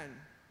man,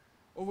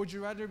 or would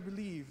you rather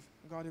believe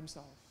God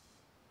himself?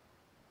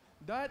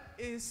 That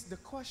is the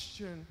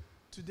question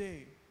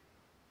today.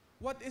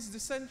 What is the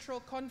central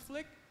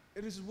conflict?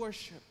 It is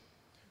worship.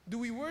 Do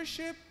we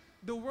worship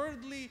the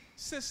worldly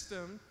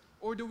system,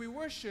 or do we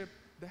worship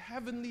the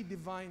heavenly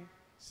divine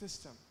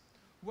system?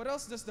 What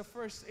else does the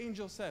first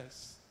angel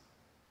says?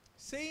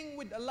 Saying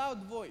with a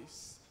loud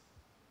voice.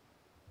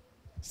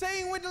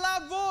 Saying with a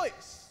loud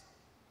voice.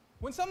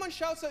 When someone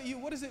shouts at you,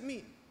 what does it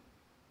mean?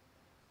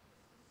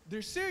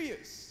 They're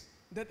serious,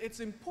 that it's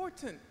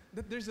important,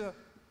 that there's a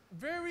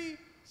very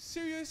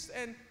serious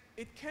and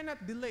it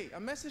cannot delay, a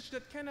message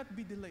that cannot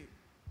be delayed.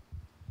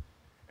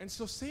 And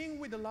so saying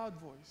with a loud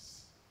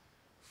voice,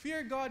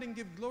 fear God and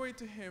give glory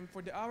to him,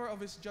 for the hour of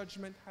his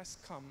judgment has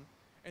come,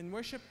 and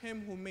worship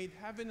him who made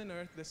heaven and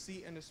earth, the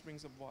sea and the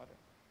springs of water.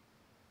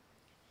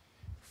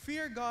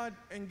 Fear God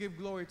and give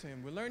glory to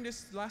him. We learned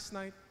this last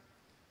night,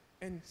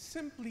 and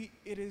simply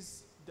it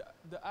is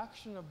the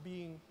action of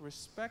being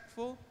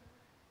respectful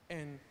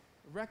and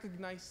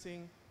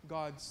recognizing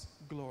God's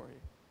glory,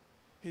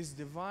 his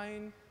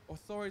divine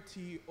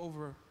authority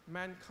over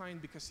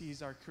mankind, because he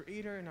is our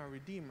creator and our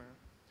redeemer.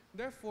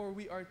 Therefore,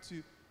 we are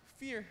to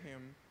fear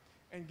him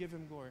and give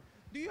him glory.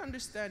 Do you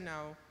understand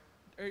now,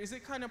 or is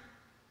it kind of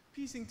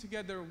piecing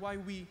together why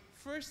we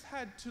first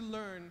had to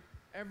learn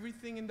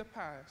everything in the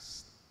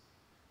past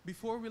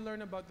before we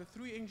learn about the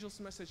three angels'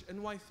 message,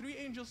 and why three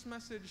angels'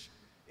 message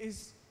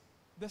is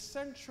the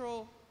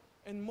central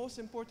and most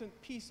important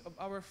piece of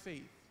our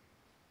faith?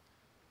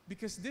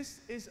 Because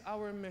this is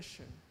our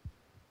mission.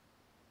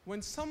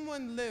 When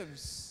someone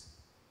lives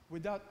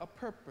without a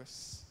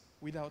purpose,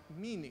 without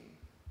meaning,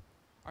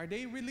 are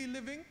they really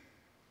living?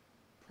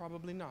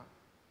 Probably not.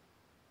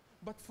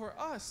 But for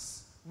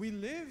us, we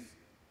live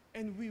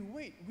and we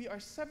wait. We are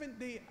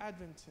Seventh-day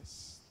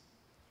Adventists.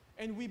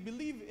 And we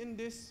believe in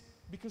this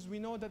because we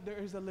know that there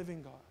is a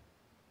living God.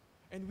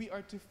 And we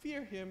are to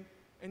fear him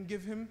and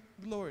give him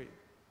glory.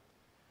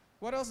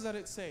 What else does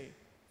it say?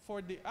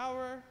 For the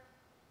hour...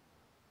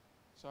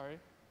 Sorry,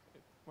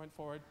 it went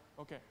forward.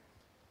 Okay.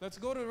 Let's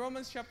go to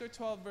Romans chapter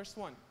 12, verse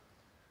 1.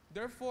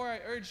 Therefore, I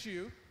urge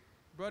you,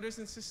 brothers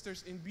and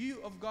sisters, in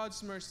view of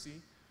God's mercy,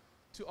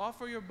 to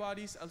offer your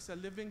bodies as a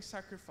living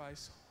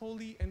sacrifice,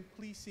 holy and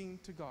pleasing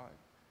to God.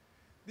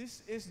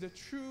 This is the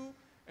true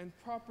and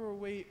proper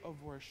way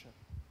of worship.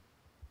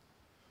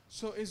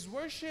 So is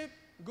worship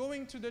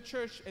going to the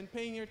church and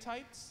paying your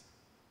tithes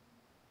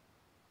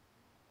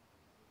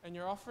and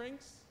your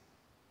offerings?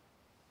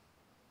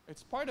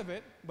 It's part of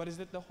it, but is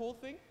it the whole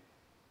thing?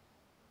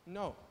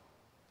 No.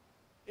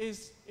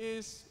 Is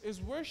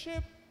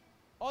worship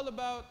all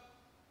about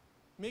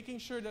making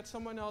sure that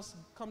someone else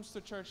comes to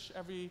church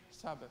every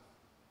Sabbath?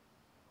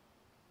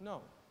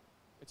 No.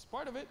 It's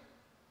part of it,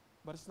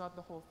 but it's not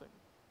the whole thing.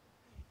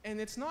 And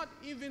it's not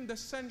even the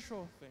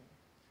central thing.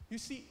 You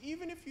see,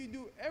 even if you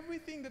do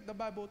everything that the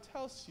Bible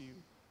tells you,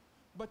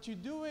 but you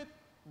do it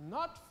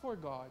not for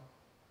God,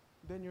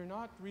 then you're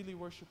not really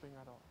worshiping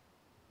at all.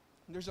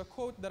 There's a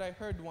quote that I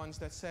heard once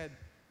that said,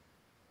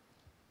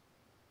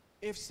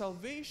 if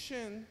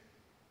salvation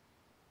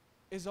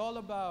is all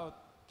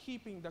about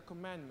keeping the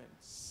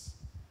commandments,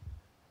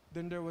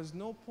 then there was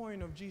no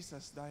point of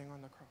Jesus dying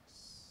on the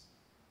cross.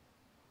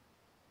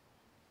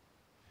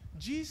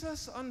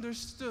 Jesus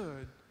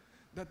understood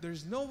that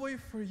there's no way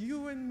for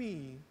you and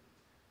me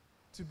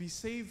to be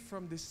saved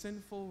from this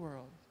sinful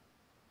world.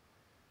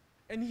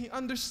 And he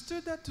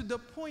understood that to the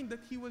point that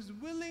he was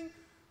willing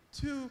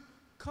to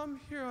come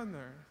here on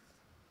earth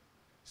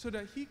so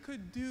that he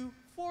could do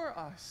for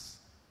us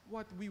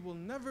what we will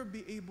never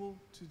be able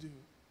to do.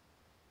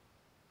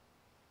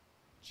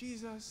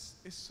 Jesus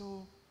is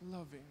so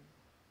loving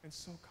and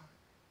so kind.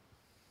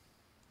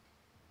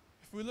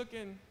 If we look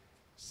in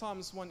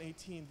Psalms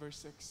 118, verse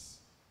 6,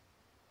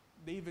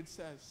 David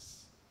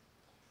says,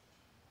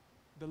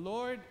 "The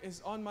Lord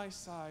is on my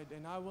side,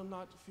 and I will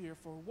not fear,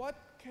 for what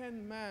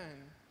can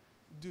man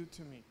do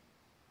to me?"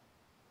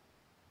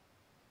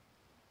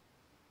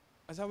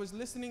 As I was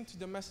listening to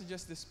the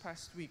messages this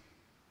past week,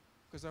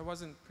 because I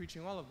wasn't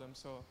preaching all of them,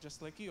 so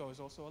just like you, I was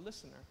also a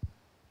listener.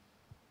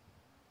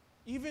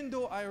 Even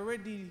though I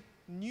already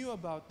knew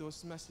about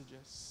those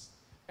messages,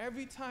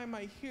 every time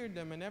I hear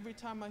them and every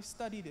time I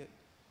studied it,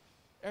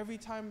 every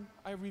time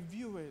I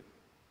review it,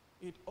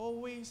 it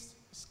always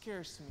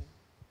scares me.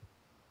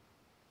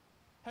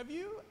 Have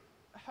you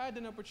had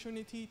an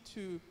opportunity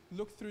to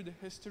look through the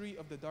history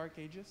of the Dark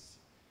Ages?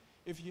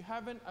 If you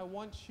haven't, I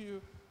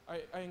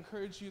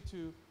encourage you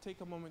to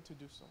take a moment to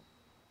do so.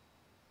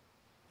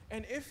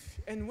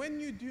 And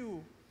when you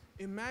do,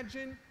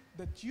 imagine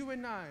that you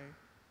and I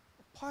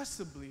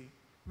possibly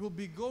will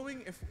be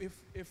going,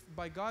 if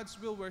by God's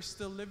will we're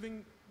still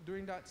living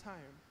during that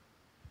time,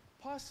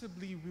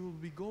 possibly we will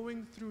be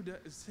going through the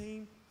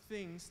same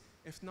things,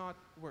 if not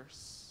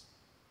worse.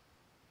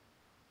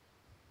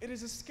 It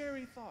is a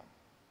scary thought,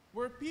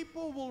 where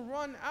people will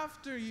run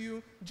after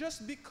you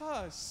just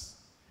because,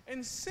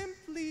 and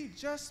simply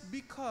just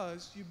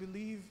because you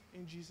believe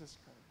in Jesus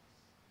Christ.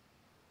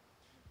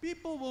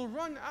 People will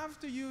run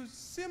after you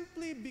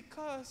simply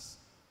because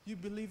you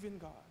believe in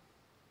God.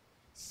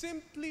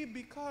 Simply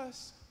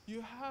because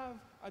you have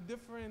a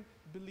different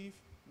belief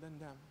than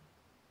them.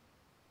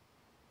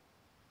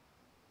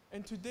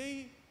 And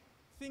today,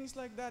 things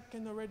like that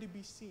can already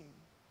be seen.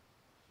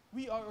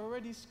 We are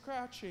already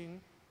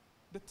scratching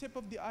the tip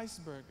of the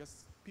iceberg,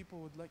 as people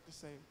would like to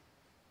say.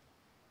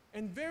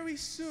 And very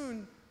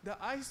soon, the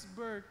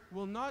iceberg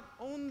will not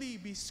only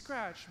be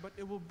scratched, but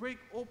it will break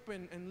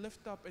open and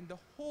lift up, and the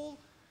whole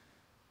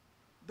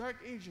Dark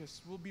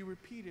Ages will be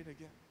repeated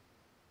again.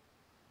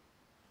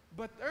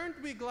 But aren't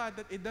we glad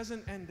that it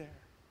doesn't end there?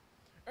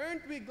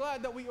 Aren't we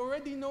glad that we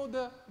already know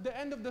the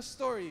end of the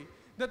story?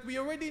 That we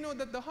already know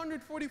that the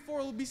 144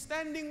 will be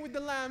standing with the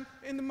Lamb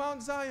in the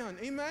Mount Zion.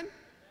 Amen?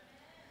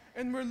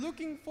 And we're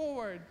looking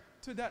forward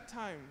to that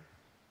time.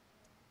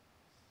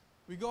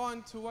 We go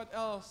on to what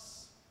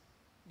else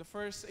the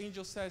first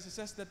angel says. It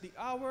says that the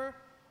hour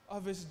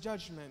of his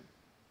judgment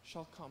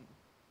shall come.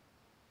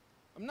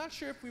 I'm not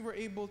sure if we were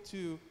able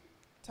to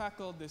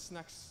tackle this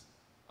next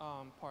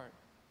part.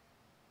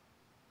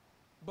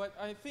 But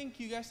I think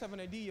you guys have an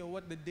idea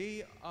what the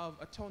Day of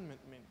Atonement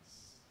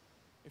means.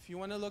 If you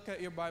want to look at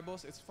your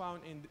Bibles, it's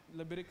found in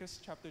Leviticus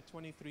chapter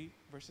 23,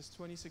 verses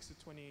 26 to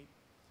 28.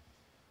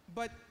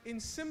 But in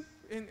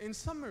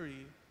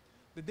summary,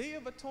 the Day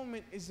of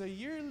Atonement is a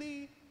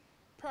yearly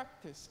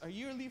practice, a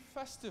yearly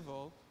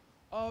festival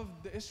of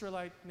the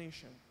Israelite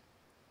nation.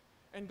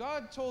 And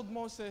God told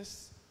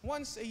Moses,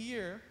 once a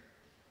year,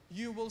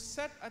 you will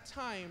set a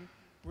time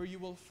where you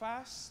will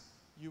fast,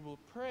 you will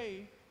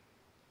pray,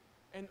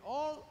 and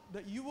all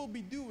that you will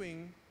be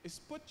doing is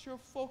put your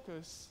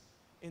focus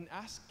in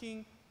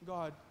asking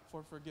God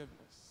for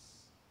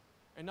forgiveness.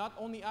 And not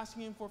only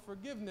asking Him for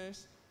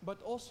forgiveness,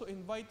 but also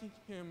inviting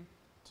Him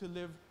to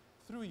live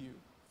through you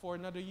for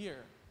another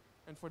year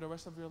and for the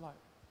rest of your life.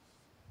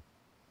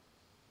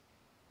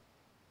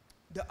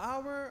 The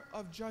hour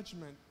of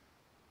judgment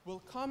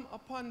will come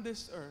upon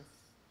this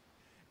earth,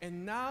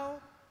 and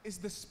now is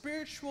the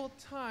spiritual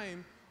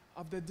time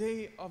of the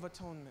Day of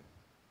Atonement.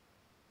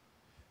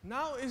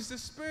 Now is the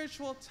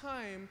spiritual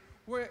time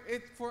where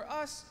for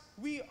us,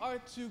 we are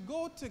to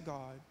go to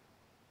God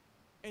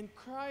and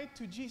cry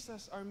to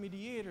Jesus, our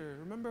mediator.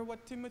 Remember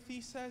what Timothy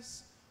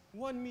says?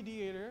 One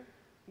mediator,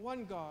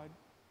 one God.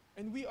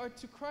 And we are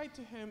to cry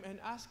to Him and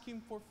ask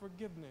Him for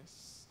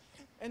forgiveness.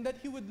 And that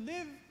He would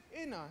live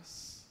in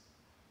us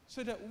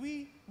so that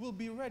we will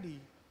be ready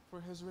for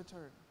His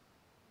return.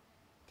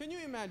 Can you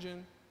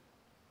imagine?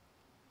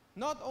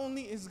 Not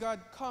only is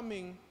God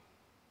coming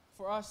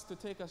for us to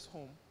take us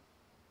home,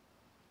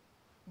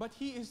 but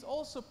He is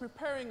also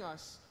preparing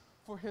us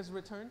for His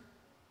return.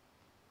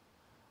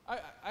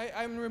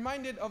 I'm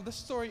reminded of the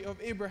story of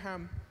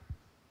Abraham,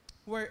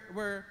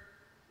 where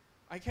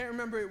I can't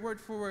remember it word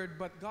for word,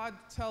 but God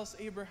tells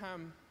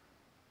Abraham,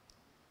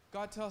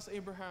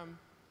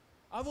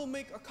 I will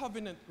make a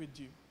covenant with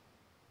you.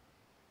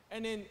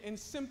 And in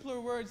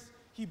simpler words,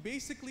 he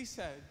basically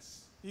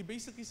says,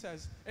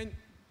 and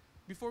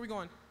before we go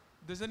on,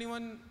 does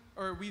anyone,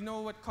 or we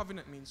know what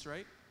covenant means,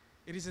 right?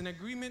 It is an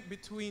agreement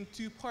between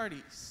two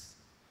parties,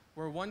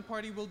 where one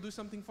party will do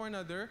something for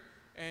another,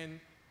 and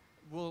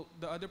the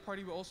other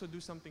party will also do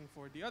something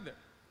for the other.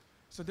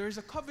 So there is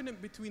a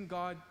covenant between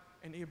God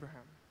and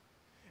Abraham.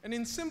 And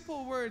in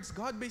simple words,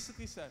 God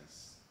basically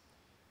says,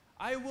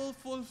 I will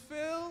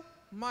fulfill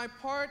my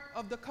part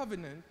of the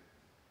covenant,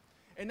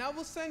 and I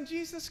will send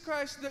Jesus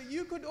Christ that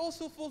you could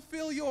also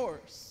fulfill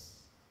yours.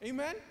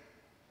 Amen?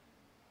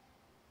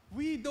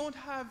 We don't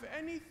have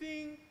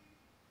anything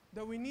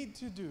that we need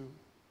to do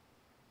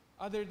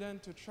other than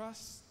to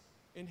trust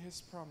in his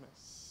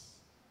promise.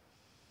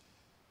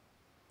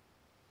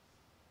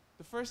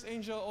 The first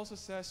angel also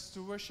says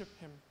to worship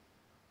him.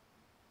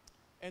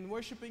 And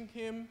worshiping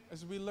him,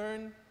 as we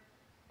learned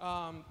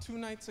 2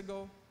 nights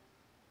ago,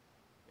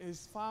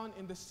 is found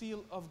in the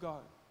seal of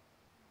God.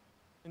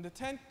 In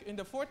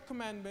the fourth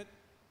commandment,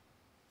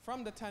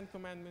 from the 10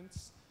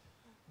 commandments,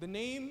 the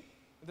name,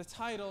 the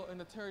title, and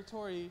the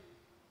territory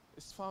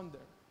is found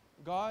there.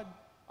 God,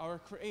 our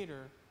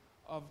creator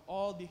of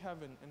all the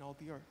heaven and all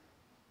the earth.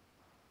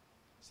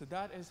 So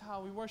that is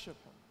how we worship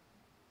him.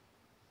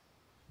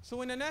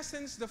 So in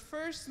essence, the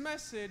first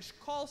message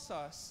calls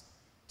us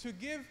to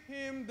give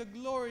him the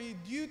glory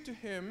due to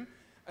him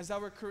as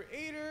our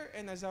creator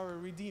and as our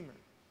redeemer.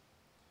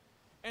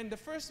 And the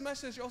first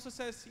message also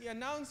says, he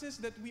announces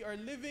that we are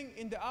living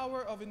in the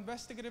hour of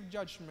investigative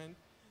judgment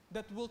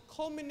that will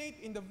culminate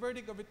in the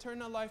verdict of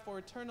eternal life or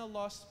eternal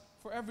loss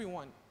for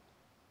everyone.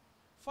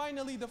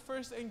 Finally, the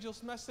first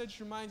angel's message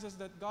reminds us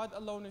that God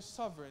alone is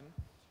sovereign.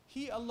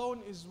 He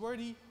alone is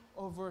worthy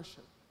of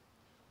worship.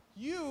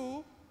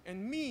 You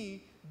and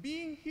me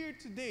being here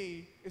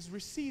today is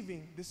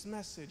receiving this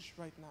message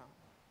right now.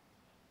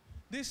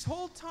 This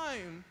whole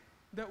time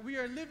that we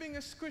are living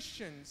as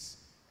Christians,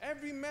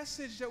 every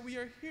message that we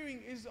are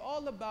hearing is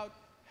all about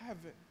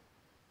heaven.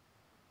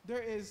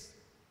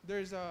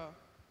 There's a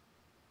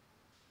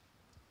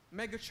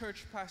mega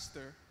church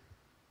pastor,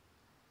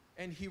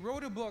 and he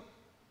wrote a book.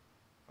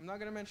 I'm not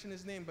going to mention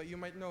his name, but you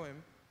might know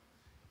him.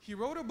 He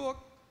wrote a book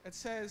that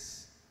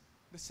says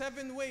the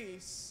 7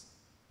 ways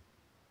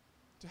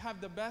to have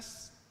the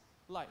best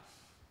life.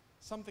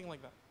 Something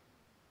like that.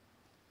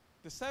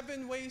 The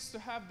 7 ways to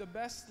have the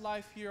best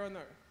life here on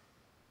earth.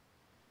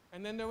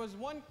 And then there was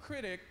one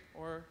critic,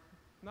 or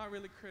not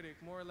really critic,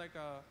 more like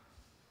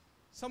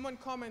someone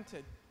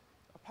commented,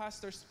 a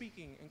pastor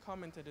speaking, and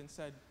commented and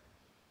said,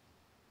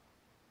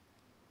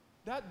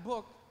 that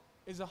book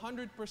is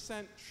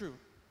 100% true.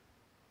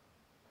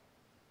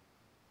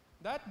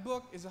 That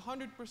book is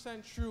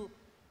 100% true,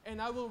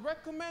 and I will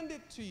recommend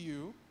it to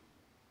you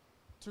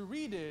to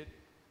read it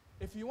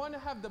if you want to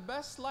have the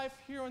best life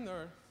here on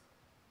earth,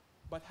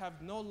 but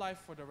have no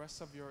life for the rest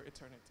of your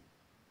eternity.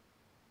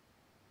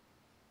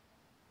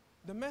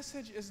 The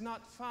message is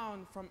not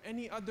found from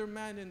any other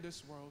man in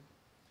this world.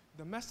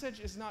 The message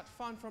is not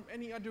found from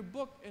any other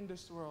book in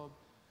this world.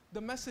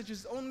 The message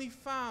is only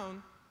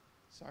found,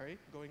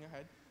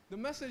 the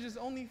message is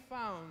only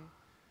found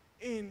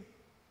in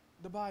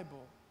the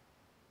Bible,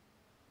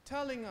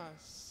 telling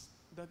us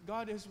that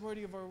God is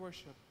worthy of our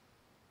worship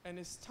and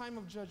his time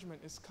of judgment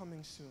is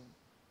coming soon.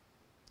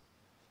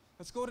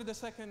 Let's go to the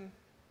second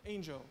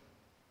angel.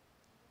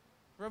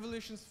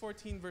 Revelation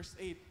 14 verse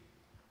 8.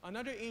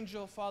 Another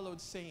angel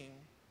followed, saying,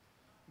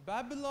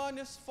 Babylon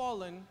is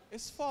fallen,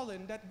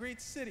 that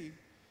great city,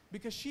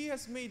 because she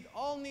has made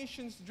all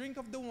nations drink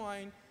of the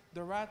wine,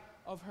 the wrath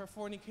of her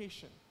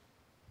fornication.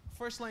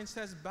 First line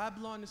says,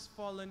 Babylon is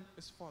fallen,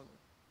 is fallen.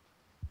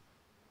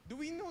 Do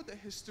we know the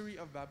history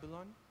of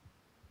Babylon?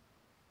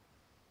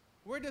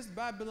 Where does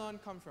Babylon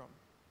come from?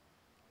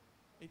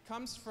 It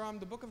comes from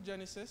the book of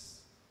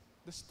Genesis,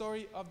 the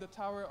story of the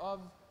Tower of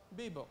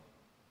Babel,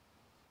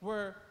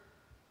 where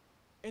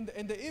and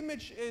the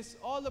image is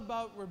all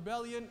about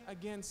rebellion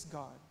against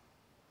God,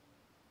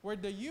 where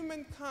the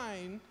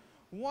humankind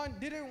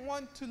didn't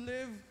want to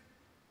live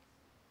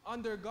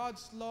under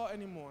God's law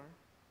anymore.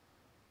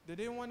 They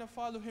didn't want to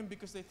follow him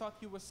because they thought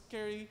he was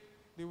scary.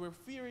 They were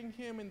fearing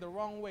him in the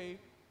wrong way.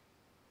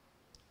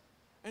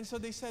 And so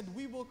they said,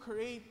 we will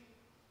create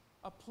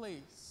a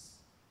place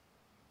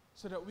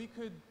so that we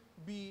could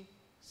be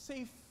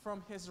safe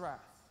from his wrath.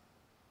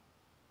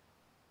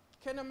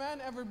 Can a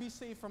man ever be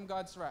safe from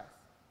God's wrath?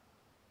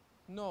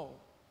 No.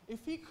 If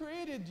he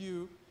created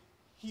you,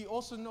 he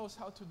also knows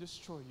how to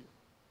destroy you.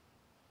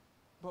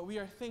 But we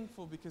are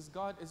thankful because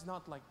God is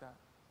not like that.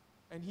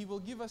 And he will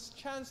give us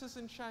chances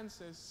and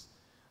chances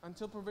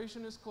until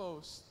probation is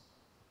closed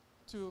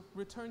to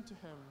return to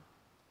him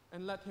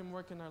and let him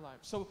work in our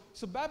lives.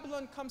 So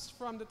Babylon comes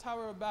from the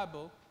Tower of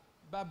Babel,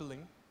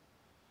 babbling.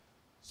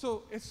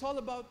 So it's all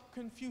about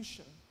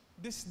confusion.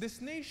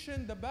 This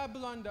nation, the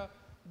Babylon,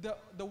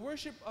 the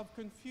worship of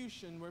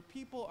confusion, where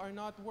people are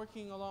not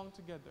working along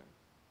together.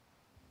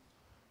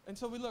 And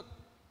so we look,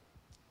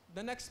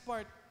 the next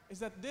part is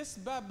that this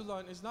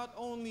Babylon is not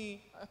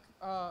only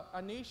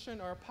a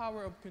nation or a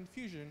power of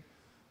confusion,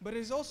 but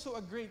is also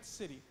a great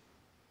city.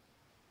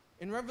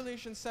 In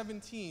Revelation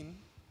 17,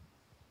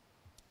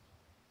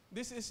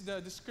 this is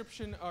the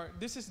description, or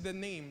this is the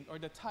name or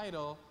the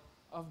title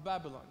of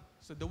Babylon.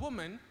 So the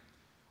woman,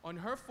 on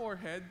her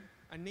forehead,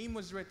 a name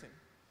was written,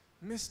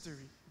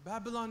 Mystery,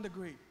 Babylon the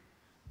Great,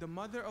 the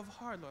mother of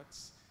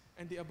harlots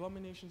and the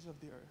abominations of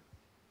the earth.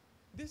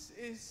 This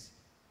is,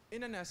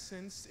 in an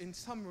essence, in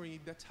summary,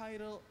 the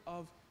title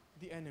of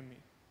the enemy.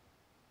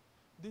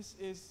 This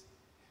is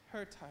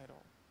her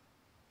title.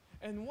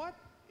 And what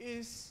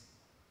is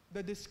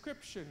the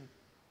description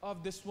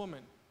of this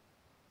woman?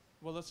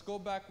 Well, let's go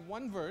back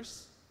one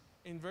verse.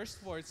 In verse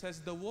 4, it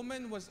says, the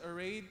woman was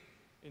arrayed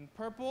in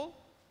purple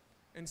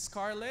and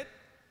scarlet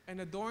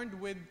and adorned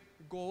with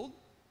gold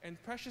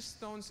and precious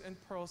stones and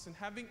pearls, and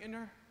having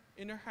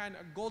in her hand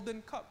a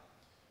golden cup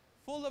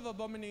full of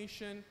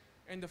abomination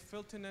and the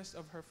filthiness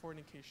of her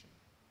fornication.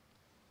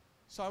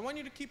 So I want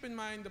you to keep in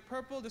mind the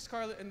purple, the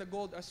scarlet, and the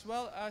gold, as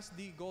well as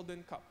the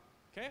golden cup.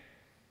 Okay?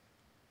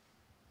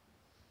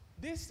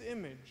 This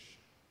image,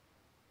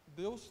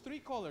 those three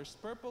colors,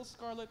 purple,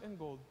 scarlet, and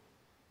gold,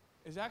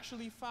 is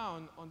actually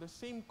found on the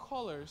same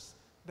colors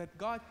that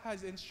God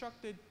has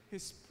instructed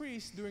his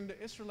priests during the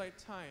Israelite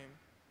time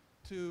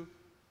to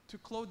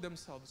clothe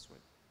themselves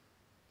with.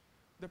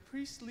 The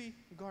priestly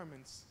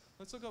garments.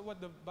 Let's look at what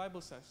the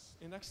Bible says.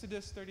 In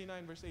Exodus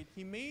 39, verse 8,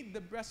 he made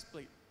the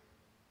breastplate,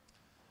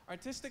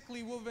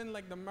 artistically woven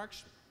like the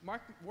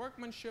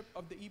workmanship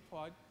of the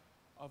ephod,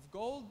 of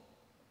gold,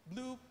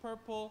 blue,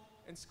 purple,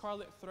 and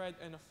scarlet thread,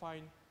 and a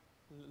fine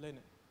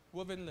linen,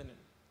 woven linen.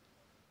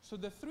 So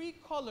the three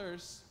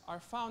colors are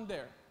found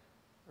there,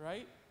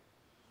 right?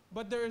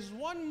 But there is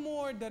one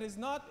more that is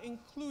not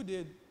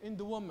included in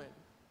the woman.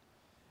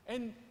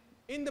 And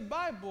in the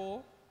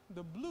Bible,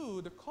 the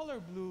blue, the color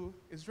blue,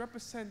 is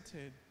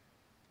represented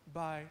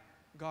by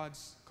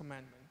God's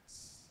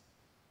commandments.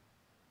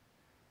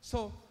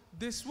 So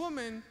this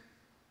woman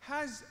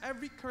has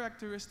every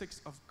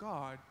characteristics of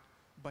God,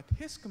 but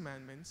his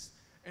commandments.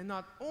 And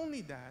not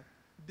only that,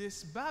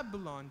 this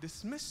Babylon,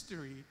 this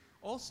mystery,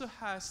 also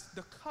has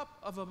the cup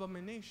of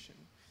abomination.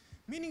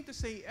 Meaning to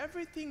say,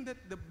 everything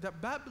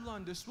that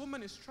Babylon, this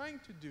woman, is trying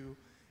to do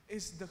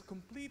is the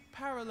complete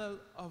parallel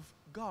of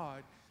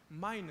God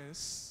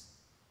minus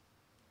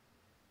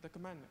the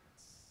commandments.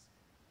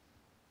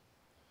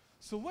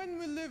 So when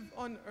we live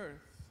on earth,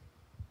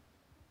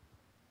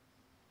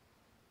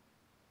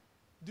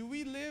 do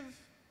we live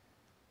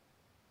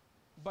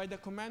by the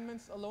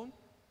commandments alone?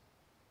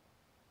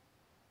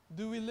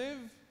 Do we live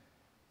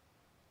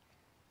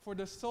for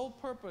the sole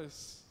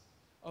purpose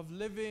of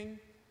living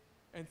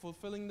and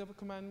fulfilling the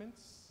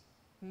commandments?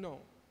 No.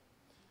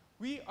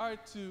 We are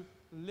to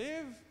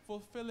live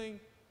fulfilling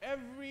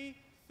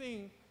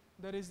everything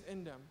that is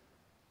in them.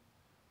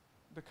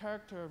 The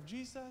character of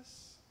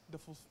Jesus, the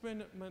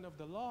fulfillment of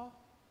the law.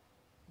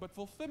 But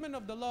fulfillment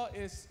of the law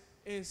is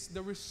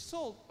the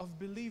result of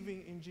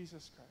believing in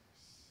Jesus Christ.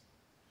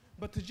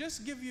 But to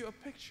just give you a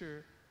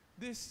picture,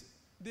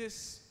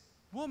 this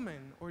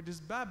woman, or this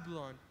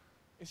Babylon,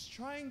 is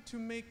trying to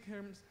make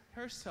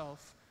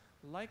herself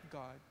like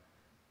God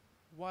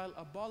while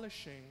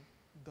abolishing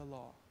the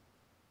law.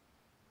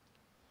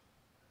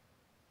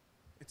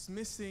 It's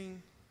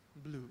missing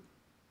blue,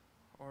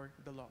 or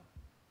the law.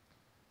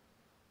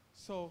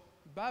 So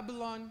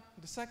Babylon,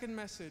 the second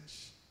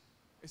message,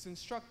 is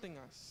instructing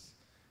us,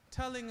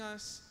 telling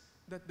us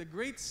that the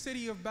great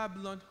city of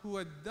Babylon, who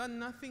had done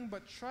nothing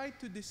but try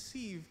to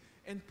deceive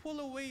and pull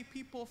away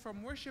people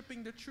from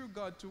worshiping the true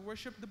God to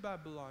worship the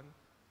Babylon,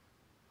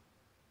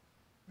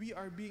 we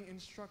are being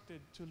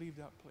instructed to leave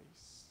that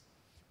place.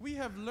 We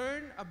have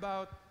learned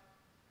about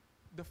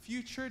the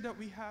future that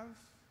we have,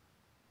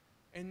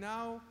 and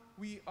now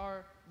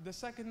the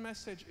second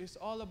message is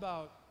all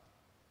about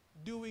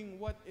doing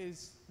what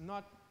is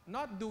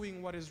not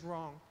doing what is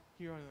wrong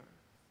here on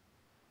earth.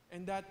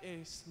 And that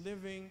is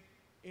living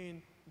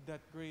in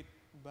that great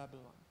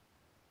Babylon.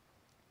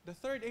 The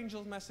third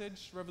angel's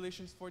message,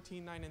 Revelation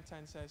 14, 9 and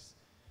 10 says,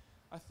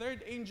 a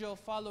third angel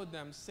followed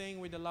them, saying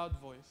with a loud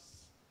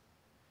voice,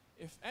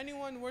 if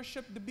anyone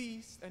worship the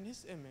beast and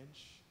his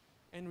image,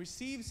 and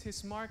receives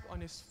his mark on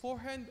his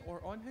forehead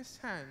or on his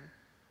hand.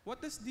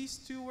 What does these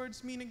two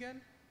words mean again?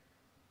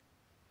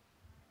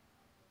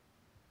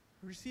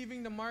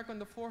 Receiving the mark on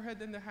the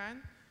forehead and the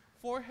hand.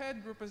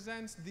 Forehead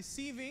represents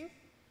deceiving,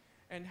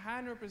 and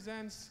hand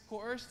represents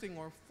coercing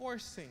or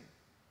forcing.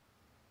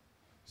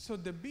 So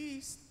the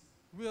beast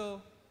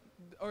the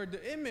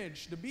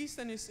beast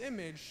and his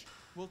image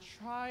will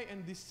try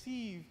and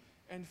deceive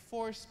and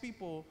force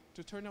people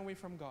to turn away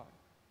from God.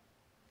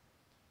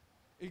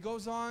 It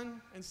goes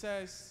on and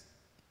says,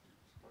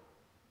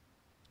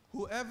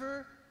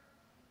 whoever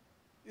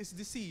is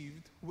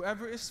deceived,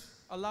 whoever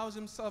allows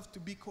himself to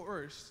be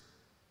coerced,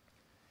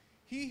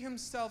 he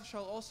himself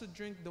shall also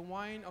drink the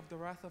wine of the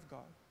wrath of God,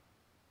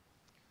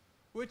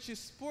 which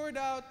is poured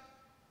out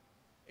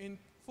in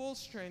full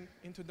strength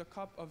into the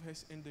cup of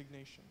his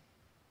indignation.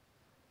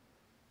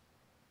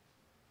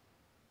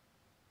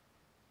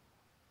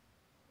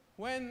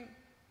 When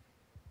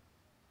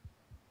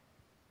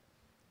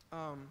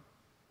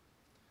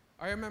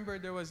I remember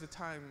there was a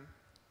time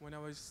when I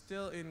was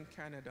still in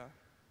Canada,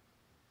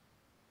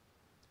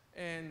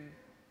 and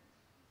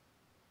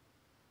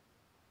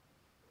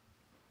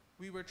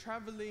we were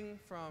traveling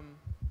from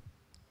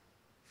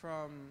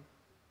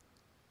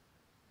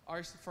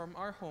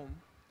our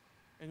home,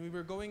 and we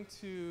were going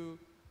to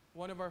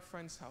one of our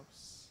friends'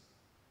 house.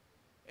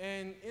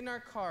 And in our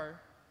car,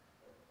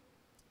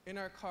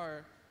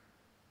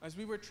 as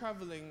we were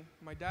traveling,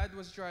 my dad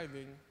was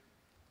driving,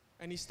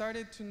 and he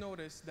started to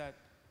notice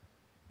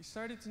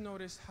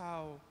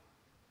how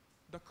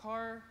the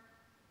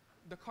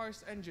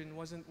car's engine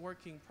wasn't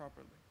working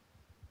properly.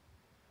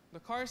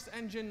 The car's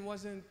engine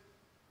wasn't,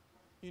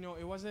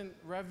 it wasn't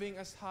revving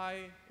as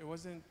high, it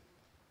wasn't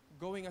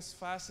going as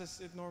fast as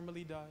it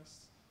normally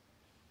does.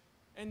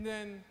 And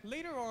then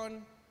later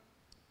on,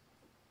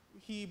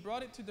 he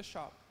brought it to the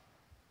shop,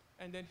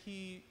 and then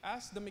he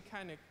asked the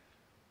mechanic,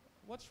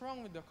 "What's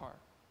wrong with the car?"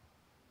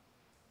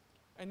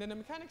 And then the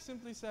mechanic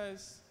simply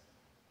says,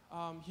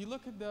 he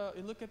looked at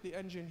the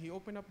engine, he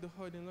opened up the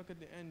hood and looked at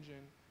the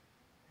engine,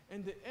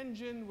 and the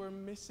engine were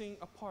missing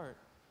a part.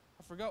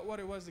 I forgot what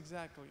it was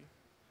exactly.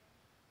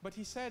 But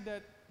he said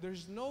that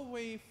there's no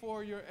way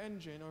for your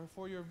engine or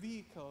for your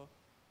vehicle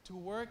to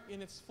work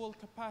in its full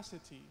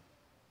capacity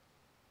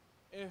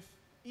if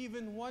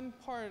even one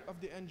part of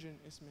the engine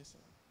is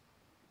missing.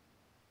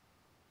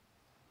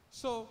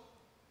 So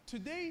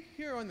today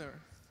here on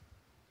earth,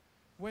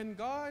 when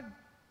God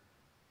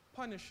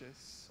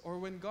punishes or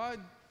when God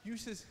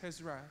uses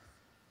his wrath,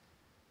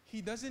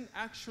 he doesn't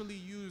actually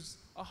use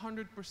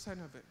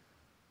 100% of it.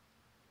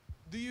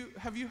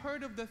 Have you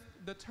heard of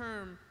the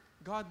term,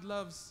 God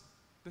loves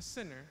the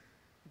sinner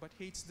but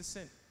hates the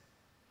sin?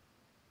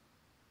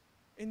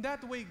 In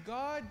that way,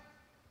 God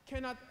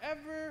cannot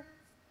ever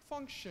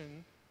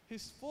function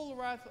his full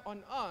wrath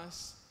on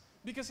us,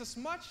 because as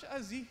much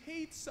as he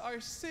hates our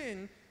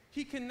sin,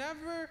 he can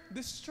never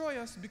destroy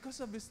us because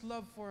of his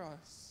love for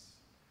us.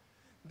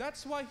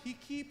 That's why he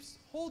keeps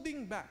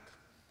holding back.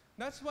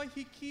 That's why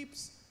he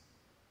keeps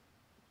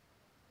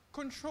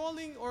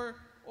controlling or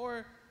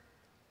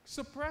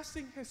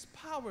suppressing his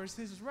powers,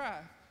 his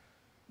wrath.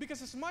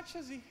 Because as much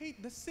as he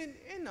hates the sin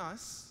in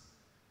us,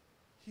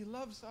 he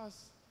loves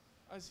us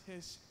as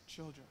his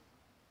children.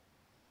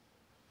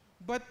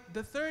 But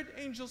the third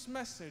angel's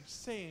message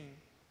saying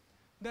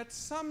that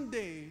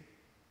someday,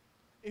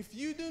 if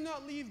you do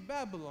not leave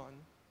Babylon,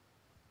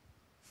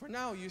 for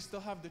now you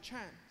still have the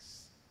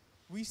chance.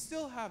 We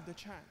still have the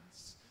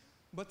chance.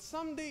 But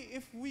someday,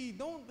 if we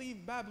don't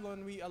leave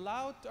Babylon, we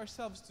allow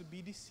ourselves to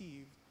be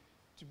deceived,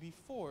 to be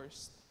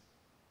forced,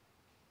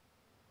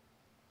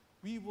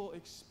 we will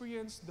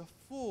experience the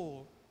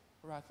full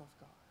wrath of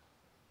God.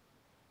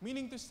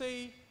 Meaning to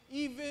say,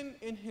 even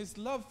in his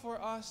love for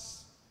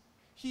us,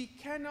 he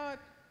cannot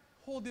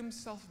hold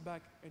himself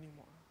back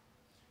anymore.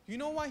 You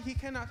know why he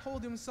cannot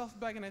hold himself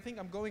back? And I think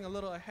I'm going a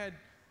little ahead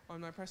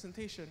on my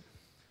presentation.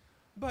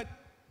 But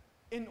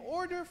in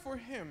order for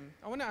him,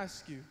 I want to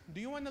ask you,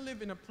 do you want to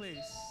live in a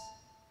place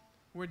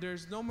where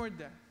there's no more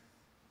death,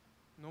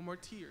 no more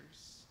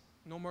tears,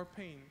 no more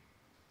pain,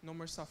 no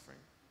more suffering?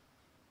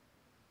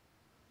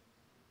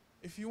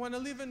 If you want to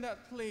live in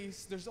that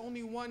place, there's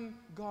only one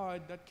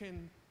God that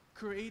can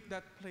create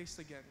that place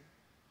again.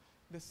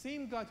 The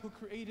same God who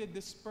created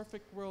this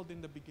perfect world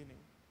in the beginning.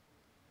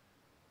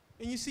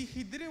 And you see,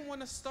 he didn't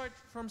want to start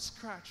from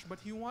scratch, but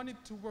he wanted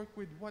to work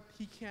with what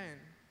he can.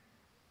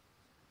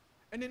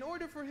 And in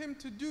order for him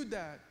to do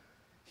that,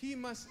 he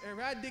must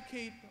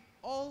eradicate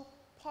all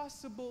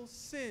possible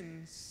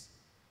sins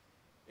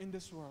in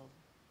this world.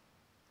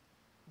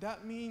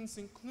 That means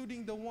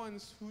including the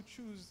ones who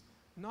choose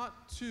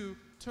not to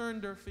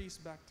turn their face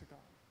back to God.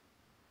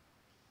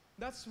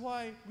 That's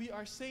why we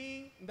are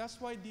saying,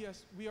 that's why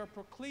we are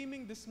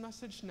proclaiming this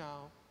message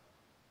now,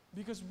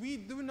 because we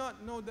do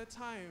not know the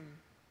time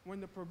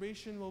when the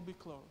probation will be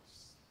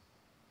closed.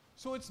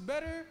 So it's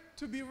better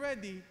to be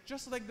ready,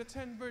 just like the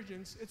 10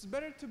 virgins. It's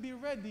better to be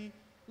ready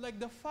like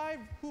the 5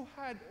 who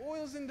had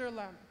oils in their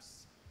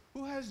lamps,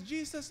 who has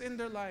Jesus in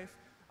their life,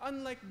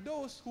 unlike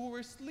those who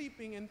were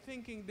sleeping and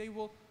thinking they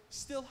will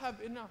still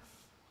have enough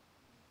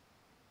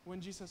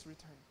when Jesus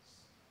returns.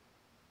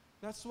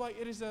 That's why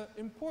it is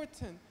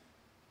important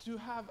to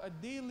have a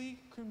daily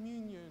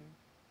communion,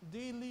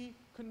 daily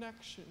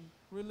connection,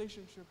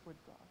 relationship with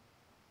God.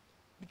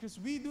 Because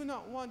we do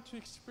not want to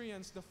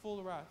experience the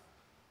full wrath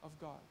of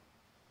God.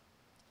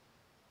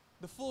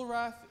 The full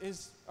wrath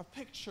is a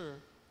picture.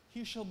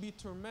 He shall be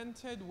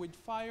tormented with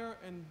fire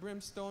and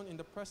brimstone in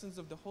the presence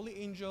of the holy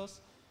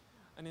angels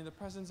and in the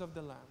presence of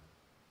the Lamb.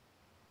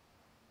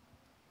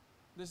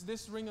 Does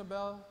this ring a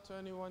bell to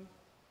anyone?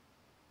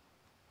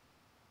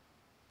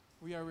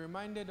 We are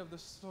reminded of the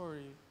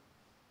story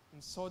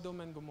in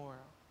Sodom and Gomorrah,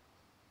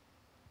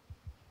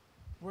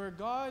 where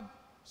God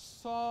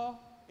saw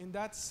in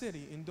that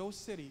city, in those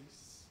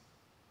cities,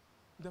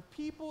 the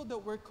people that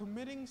were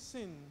committing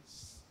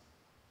sins.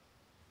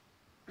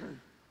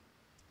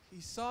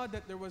 He saw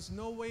that there was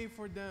no way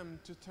for them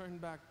to turn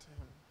back to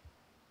him.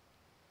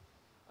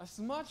 as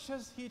much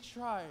as he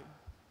tried,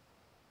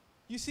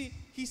 you see,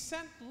 he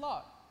sent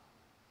Lot.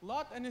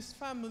 Lot and his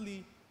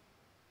family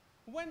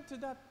went to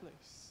that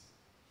place.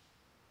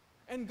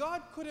 And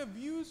God could have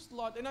used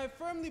Lot, and I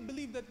firmly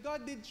believe that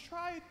God did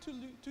try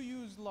to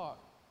use Lot.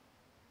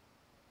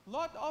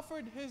 Lot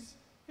offered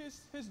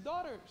his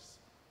daughters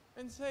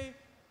and say,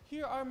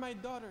 here are my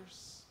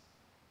daughters.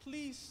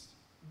 Please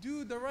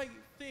do the right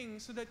thing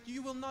so that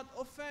you will not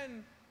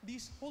offend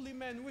these holy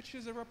men, which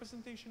is a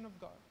representation of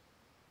God.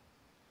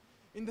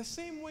 In the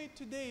same way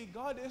today,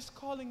 God is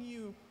calling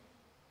you,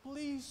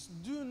 please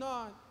do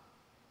not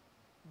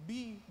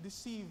be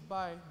deceived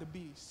by the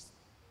beast.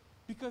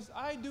 Because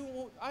I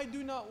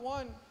do not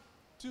want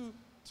to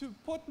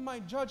put my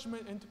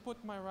judgment and to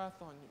put my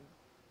wrath on you.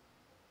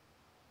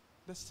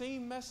 The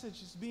same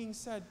message is being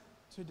said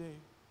today.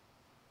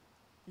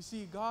 You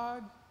see,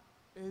 God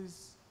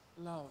is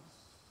love.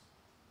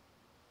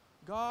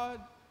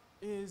 God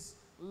is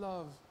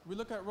love. We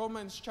look at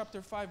Romans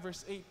chapter 5,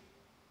 verse 8.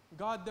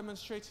 God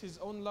demonstrates his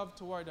own love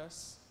toward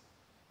us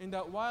in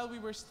that while we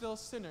were still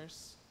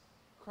sinners,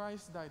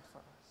 Christ died for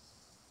us.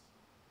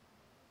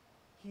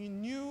 He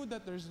knew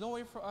that there's no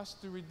way for us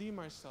to redeem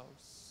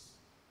ourselves.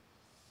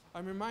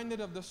 I'm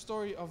reminded of the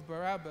story of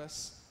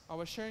Barabbas. I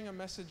was sharing a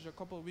message a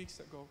couple of weeks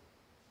ago.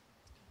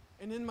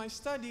 And in my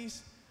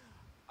studies,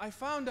 I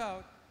found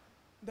out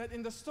that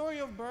in the story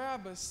of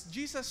Barabbas,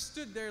 Jesus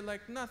stood there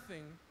like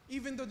nothing,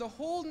 even though the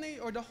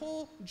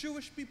whole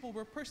Jewish people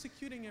were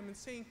persecuting him and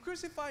saying,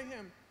 crucify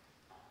him.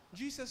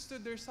 Jesus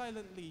stood there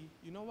silently.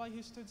 You know why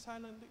he stood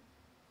silently?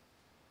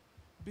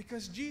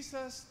 Because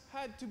Jesus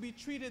had to be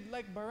treated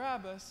like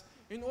Barabbas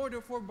in order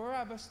for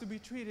Barabbas to be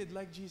treated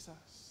like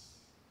Jesus.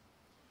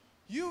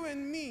 You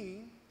and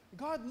me,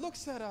 God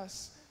looks at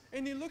us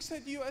and he looks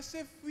at you as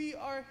if we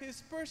are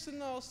his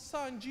personal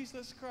son,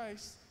 Jesus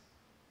Christ.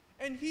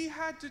 And he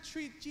had to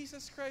treat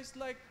Jesus Christ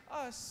like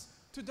us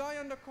to die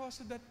on the cross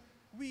so that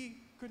we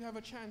could have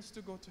a chance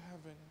to go to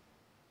heaven.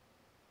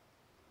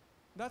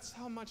 That's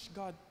how much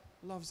God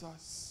loves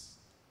us.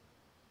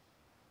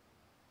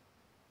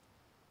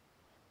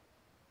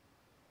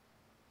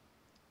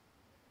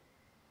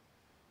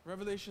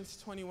 Revelation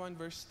 21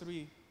 verse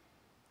 3,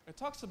 it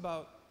talks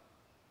about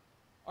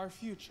our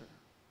future.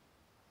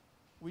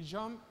 We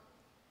jump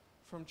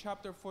from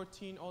chapter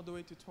 14 all the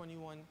way to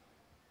 21.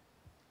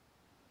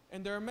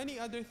 And there are many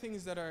other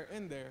things that are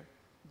in there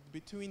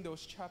between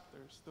those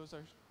chapters. Those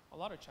are a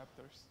lot of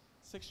chapters,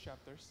 6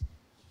 chapters.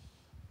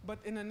 But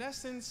in an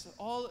essence,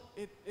 all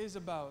it is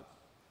about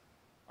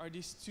are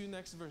these 2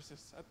 next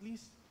verses. At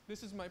least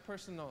this is my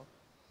personal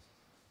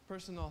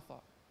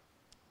thought.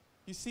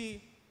 You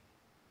see,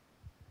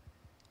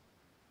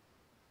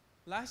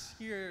 last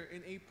year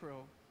in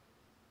April,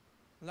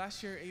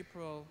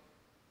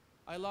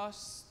 I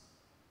lost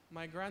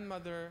my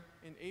grandmother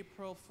in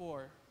April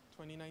 4,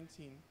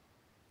 2019.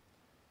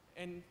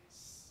 And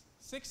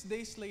 6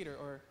 days later,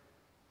 or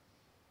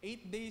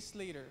 8 days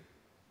later,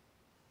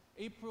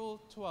 April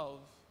 12,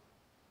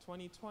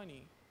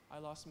 2020, I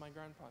lost my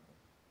grandfather.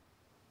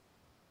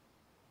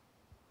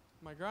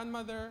 My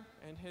grandmother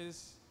and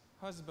his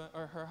husband,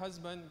 or her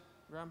husband,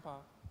 grandpa,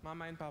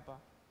 mama and papa,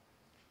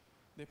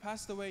 they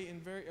passed away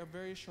in a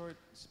very short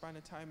span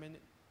of time.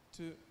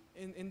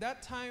 And in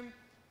that time,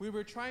 we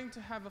were trying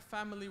to have a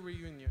family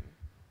reunion.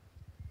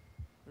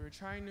 We were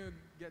trying to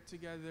get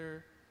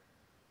together,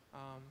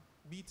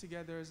 be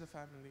together as a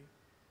family.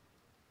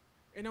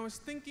 And I was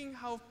thinking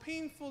how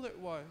painful it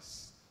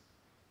was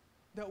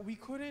that we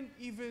couldn't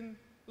even,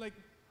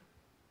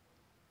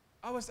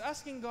 I was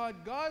asking God,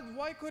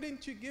 why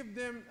couldn't you give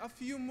them a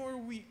few more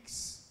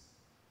weeks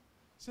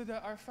so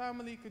that our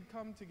family could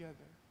come together?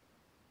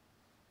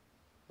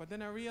 But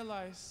then I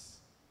realized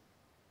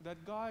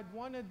that God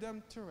wanted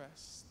them to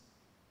rest.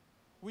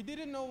 We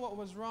didn't know what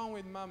was wrong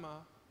with Mama,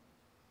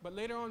 but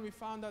later on we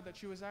found out that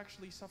she was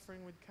actually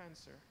suffering with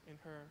cancer in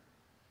her.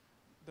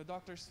 The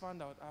doctors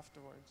found out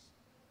afterwards.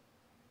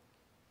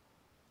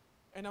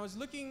 And I was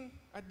looking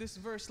at this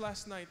verse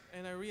last night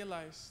and I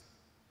realized,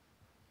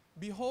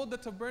 behold, the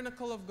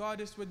tabernacle of God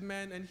is with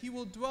men, and he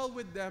will dwell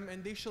with them,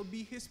 and they shall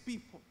be his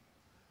people.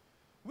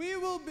 We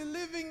will be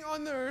living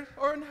on earth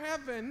or in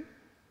heaven,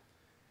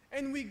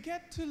 and we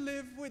get to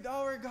live with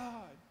our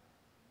God.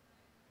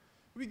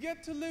 We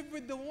get to live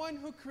with the one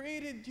who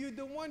created you,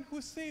 the one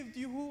who saved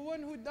you, the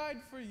one who died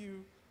for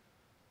you,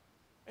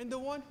 and the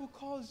one who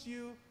calls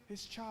you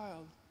his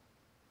child.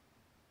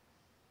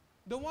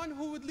 The one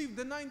who would leave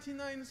the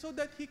 99 so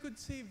that he could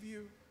save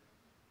you.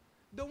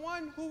 The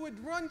one who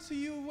would run to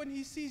you when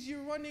he sees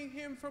you running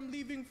him from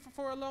leaving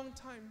for a long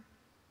time.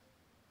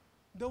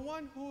 The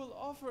one who will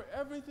offer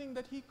everything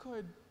that he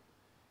could,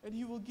 and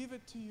he will give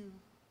it to you.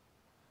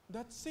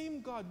 That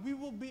same God, we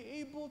will be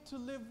able to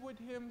live with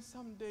him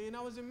someday. And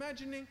I was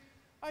imagining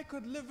I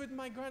could live with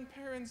my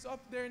grandparents up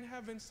there in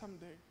heaven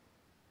someday.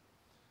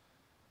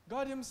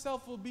 God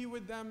himself will be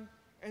with them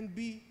and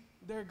be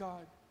their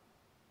God.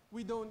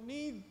 We don't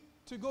need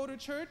to go to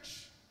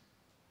church.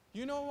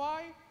 You know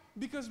why?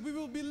 Because we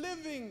will be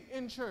living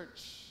in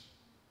church.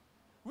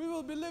 We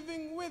will be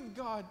living with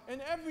God,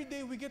 and every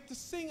day we get to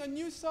sing a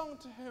new song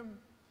to Him.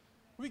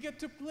 We get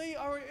to play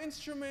our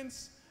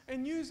instruments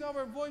and use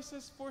our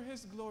voices for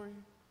His glory.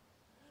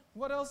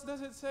 What else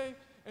does it say?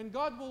 And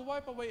God will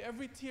wipe away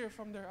every tear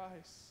from their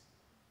eyes.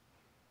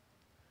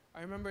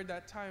 I remember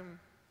that time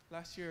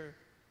last year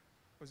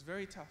was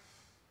very tough.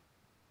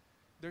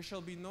 There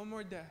shall be no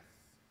more death,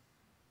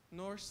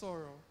 nor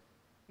sorrow,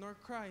 nor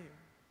crying.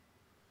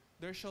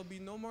 There shall be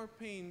no more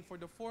pain, for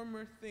the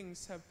former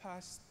things have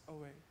passed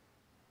away.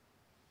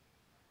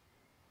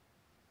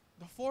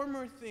 The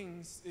former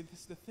things, it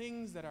is the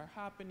things that are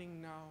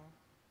happening now,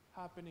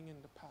 happening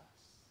in the past.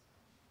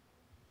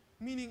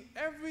 Meaning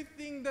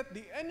everything that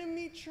the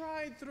enemy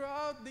tried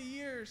throughout the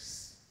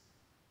years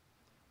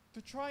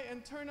to try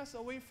and turn us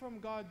away from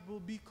God will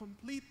be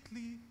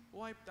completely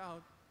wiped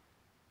out.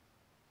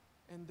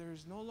 And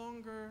there's no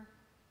longer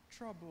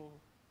trouble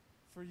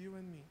for you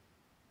and me.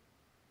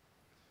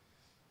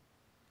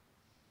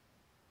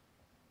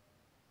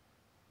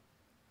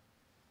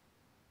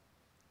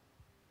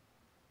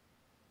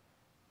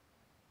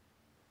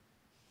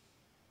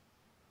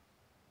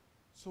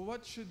 So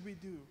what should we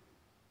do?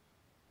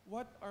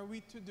 What are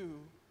we to do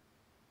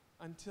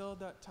until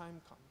that time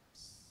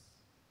comes?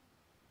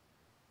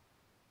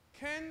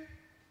 Can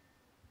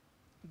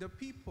the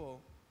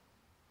people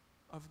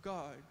of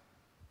God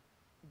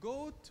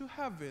go to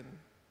heaven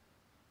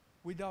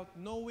without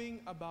knowing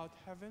about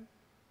heaven?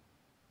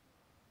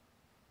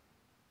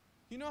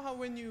 You know how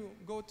when you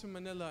go to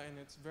Manila and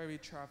it's very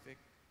traffic,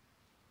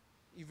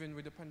 even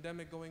with the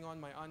pandemic going on,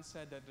 my aunt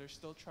said that there's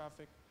still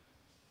traffic.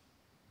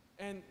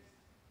 And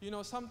you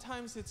know,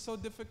 sometimes it's so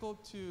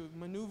difficult to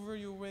maneuver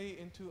your way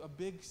into a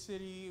big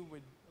city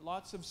with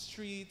lots of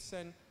streets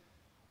and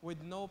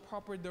with no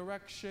proper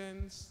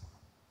directions.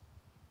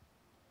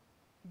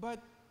 But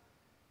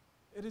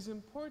it is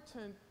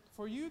important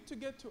for you to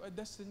get to a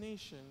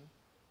destination,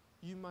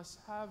 you must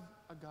have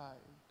a guide.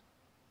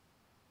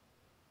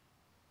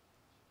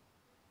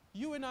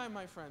 You and I,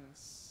 my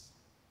friends,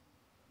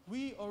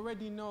 we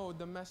already know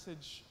the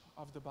message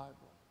of the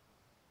Bible.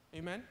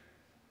 Amen?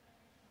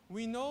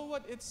 We know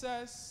what it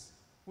says,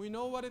 we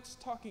know what it's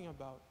talking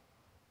about.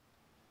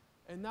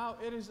 And now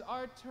it is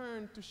our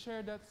turn to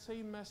share that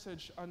same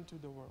message unto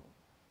the world.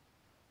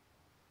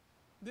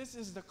 This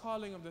is the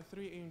calling of the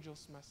three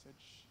angels'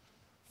 message.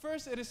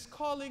 First, it is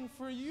calling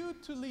for you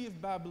to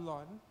leave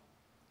Babylon,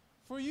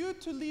 for you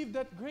to leave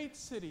that great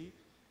city,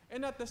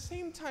 and at the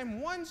same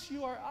time, once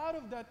you are out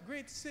of that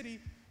great city,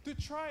 to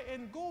try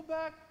and go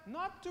back,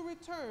 not to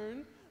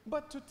return,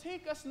 but to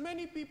take as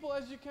many people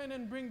as you can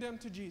and bring them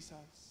to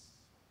Jesus.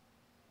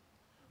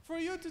 For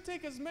you to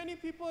take as many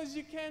people as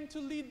you can to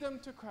lead them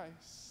to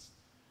Christ.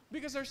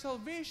 Because our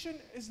salvation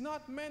is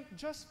not meant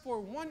just for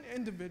one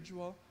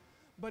individual,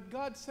 but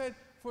God said,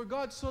 for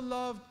God so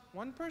loved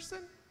one person,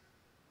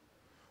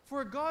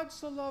 for God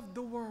so loved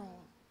the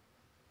world.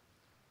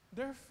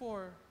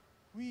 Therefore,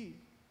 we,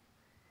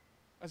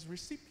 as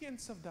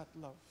recipients of that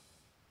love,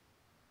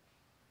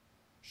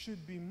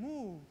 should be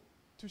moved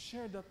to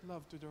share that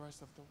love to the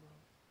rest of the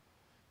world.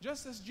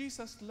 Just as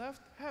Jesus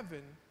left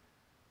heaven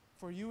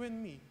for you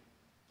and me,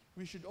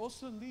 we should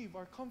also leave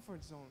our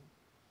comfort zone,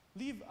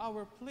 leave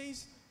our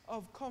place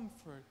of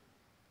comfort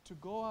to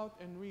go out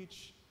and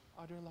reach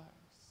other lives.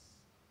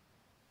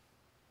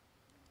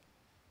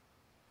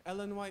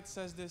 Ellen White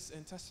says this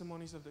in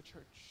Testimonies of the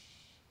Church.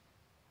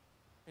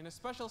 In a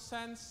special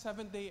sense,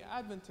 Seventh-day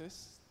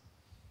Adventists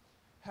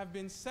have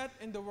been set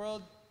in the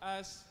world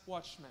as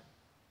watchmen.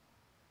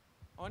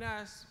 I want to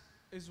ask,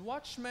 is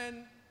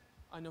watchman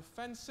an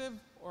offensive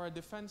or a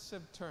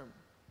defensive term?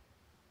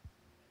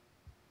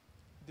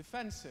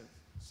 Defensive.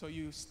 So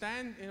you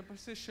stand in a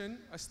position,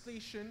 a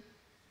station,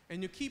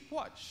 and you keep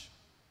watch.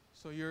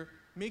 So you're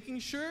making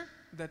sure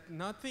that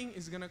nothing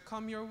is going to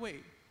come your way.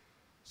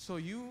 So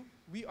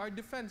we are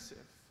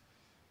defensive.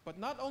 But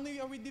not only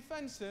are we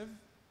defensive,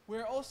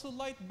 we're also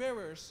light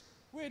bearers,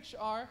 which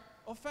are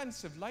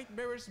offensive. Light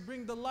bearers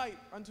bring the light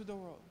unto the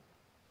world.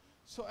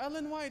 So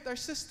Ellen White, our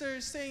sister,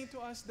 is saying to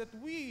us that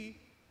we,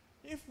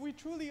 if we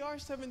truly are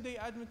Seventh-day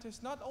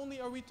Adventists, not only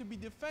are we to be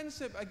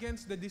defensive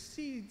against the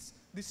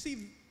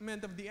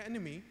deceivement of the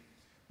enemy,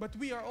 but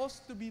we are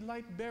also to be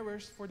light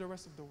bearers for the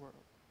rest of the world.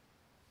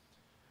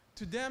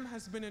 To them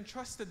has been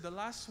entrusted the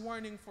last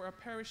warning for a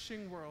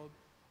perishing world.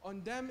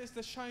 On them is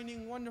the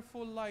shining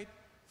wonderful light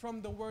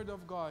from the Word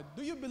of God.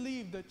 Do you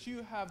believe that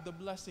you have the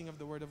blessing of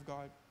the Word of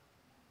God?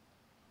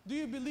 Do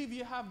you believe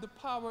you have the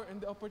power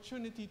and the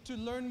opportunity to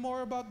learn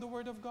more about the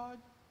Word of God?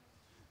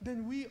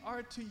 Then we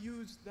are to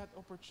use that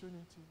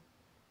opportunity.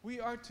 We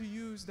are to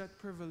use that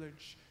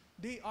privilege.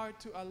 They are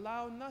to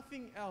allow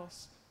nothing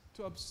else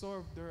to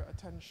absorb their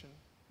attention.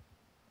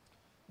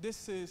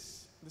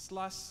 This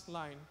last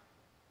line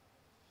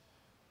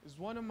is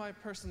one of my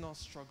personal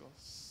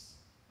struggles.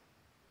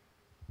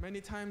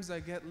 Many times I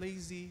get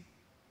lazy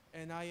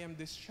and I am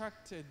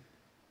distracted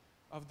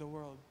of the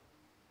world.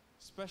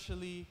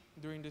 Especially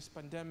during this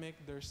pandemic,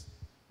 there's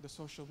the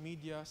social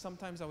media.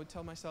 Sometimes I would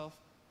tell myself,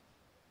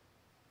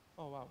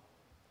 oh wow.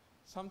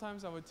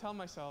 Sometimes I would tell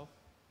myself,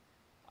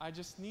 I'm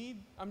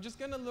just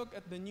gonna look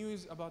at the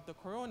news about the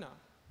corona,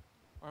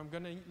 or I'm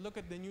gonna look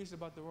at the news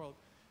about the world.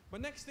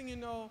 But next thing you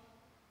know,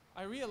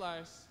 I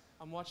realize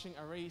I'm watching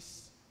a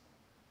race,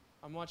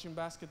 I'm watching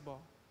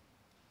basketball,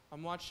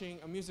 I'm watching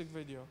a music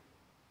video.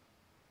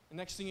 And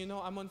next thing you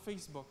know, I'm on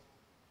Facebook.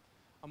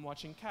 I'm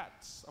watching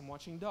cats, I'm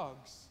watching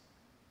dogs,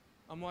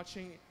 I'm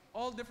watching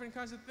all different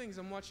kinds of things.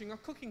 I'm watching a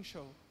cooking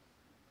show.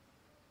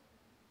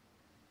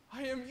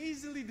 I am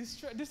easily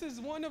distracted. This is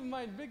one of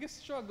my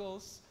biggest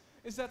struggles,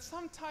 is that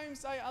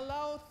sometimes I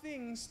allow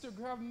things to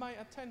grab my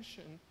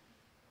attention.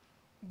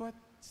 But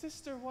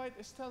Sister White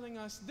is telling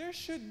us there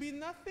should be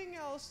nothing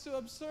else to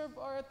absorb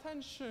our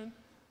attention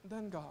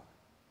than God.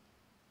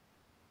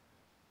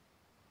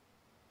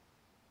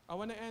 I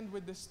want to end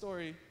with this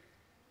story.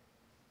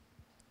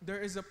 There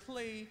is a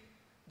play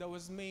that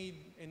was made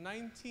in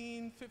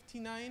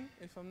 1959,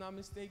 if I'm not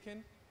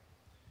mistaken,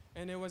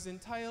 and it was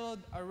entitled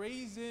A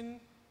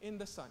Raisin in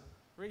the Sun.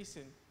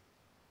 Raisin.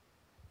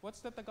 What's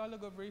the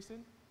Tagalog of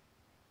raisin?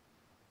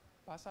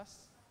 Pasas?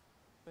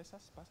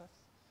 Pesas? Pasas?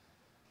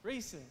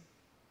 Raisin.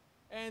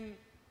 And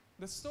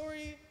the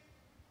story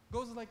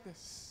goes like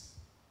this.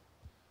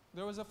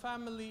 There was a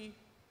family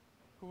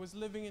who was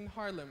living in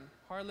Harlem.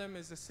 Harlem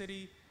is a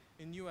city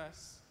in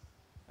US.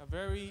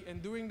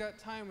 And during that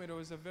time, it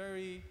was a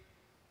very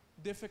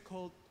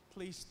difficult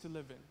place to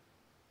live in.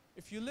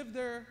 If you live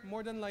there,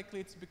 more than likely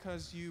it's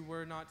because you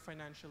were not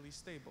financially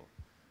stable.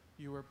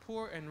 You were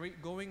poor and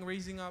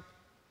raising up,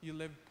 you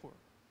lived poor.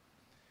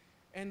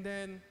 And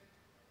then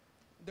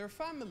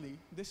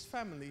this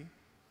family,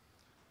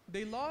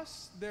 they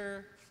lost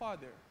their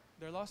father.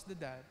 They lost the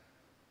dad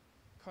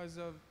because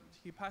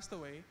he passed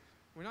away.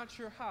 We're not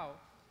sure how.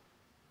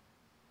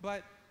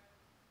 But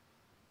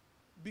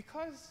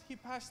because he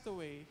passed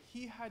away,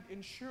 he had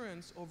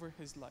insurance over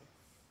his life.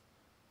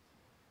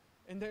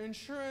 And the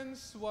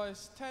insurance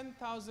was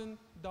 $10,000.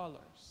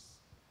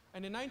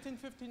 And in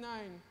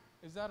 1959,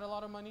 is that a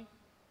lot of money?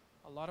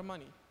 A lot of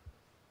money.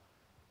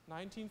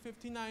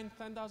 1959,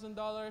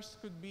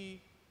 $10,000 could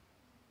be,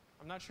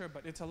 I'm not sure,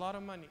 but it's a lot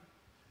of money.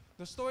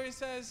 The story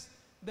says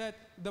that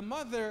the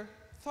mother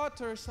thought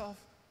to herself,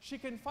 she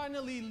can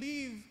finally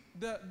leave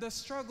the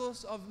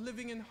struggles of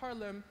living in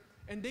Harlem,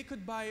 and they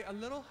could buy a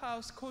little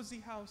house, cozy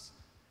house,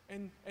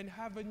 and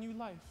have a new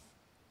life,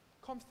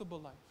 comfortable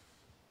life.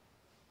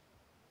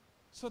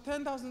 So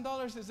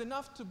 $10,000 is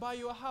enough to buy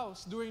you a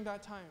house during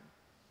that time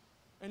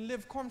and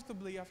live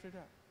comfortably after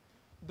that.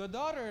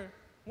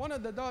 One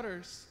of the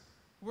daughters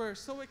were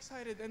so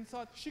excited and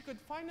thought she could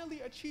finally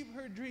achieve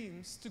her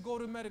dreams to go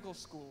to medical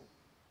school.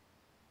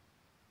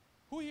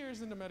 Who here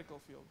is in the medical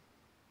field?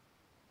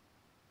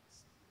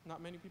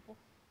 Not many people.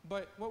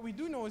 But what we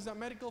do know is that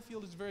medical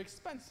field is very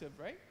expensive,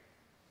 right?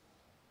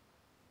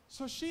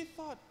 So she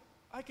thought,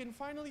 I can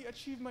finally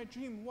achieve my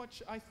dream,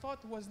 which I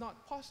thought was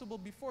not possible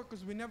before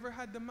because we never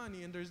had the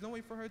money and there's no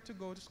way for her to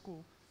go to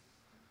school.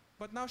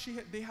 But now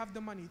they have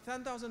the money,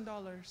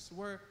 $10,000,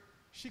 where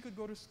she could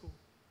go to school.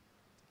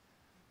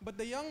 But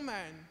the young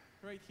man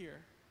right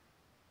here,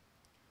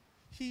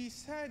 he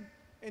said,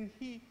 and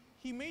he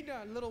made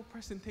a little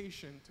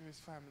presentation to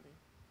his family.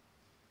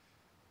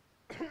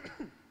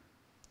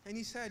 And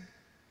he said,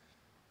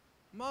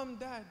 Mom,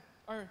 Dad,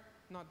 or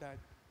not Dad,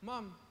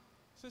 Mom,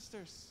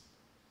 sisters,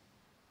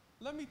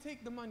 let me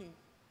take the money.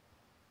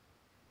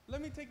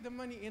 Let me take the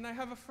money, and I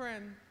have a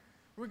friend.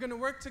 We're going to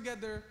work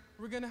together.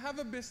 We're going to have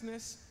a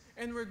business,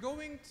 and we're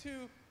going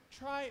to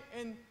try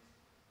and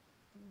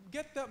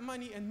get that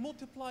money and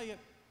multiply it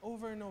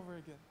over and over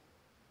again.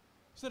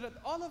 So that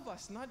all of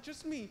us, not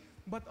just me,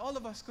 but all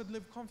of us could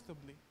live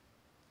comfortably.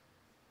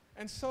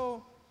 And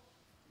so,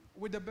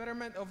 with the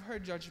betterment of her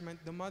judgment,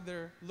 the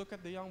mother looked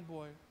at the young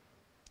boy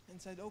and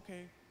said,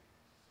 okay,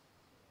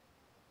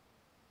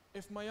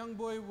 if my young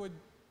boy would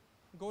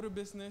go to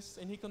business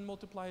and he can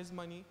multiply his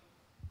money,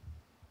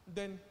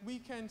 then we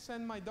can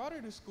send my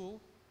daughter to school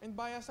and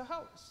buy us a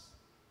house.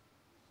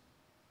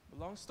 But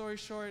long story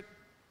short,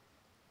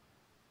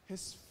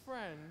 his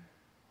friend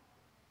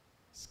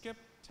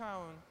skipped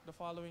town the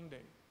following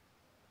day,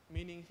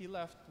 meaning he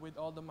left with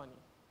all the money.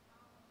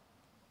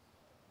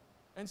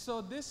 And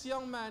so this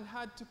young man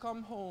had to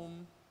come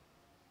home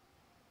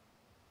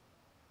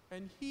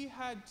and he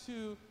had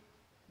to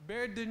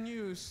bear the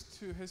news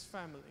to his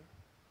family.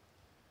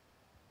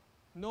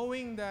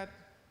 Knowing that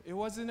it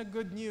wasn't a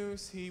good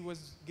news, he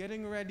was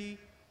getting ready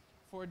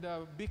for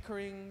the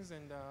bickerings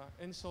and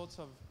the insults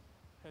of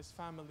his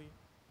family.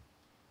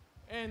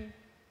 And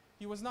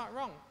he was not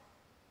wrong.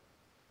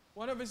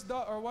 One of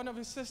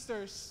his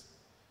sisters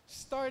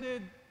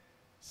started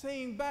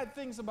saying bad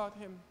things about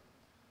him.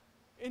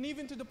 And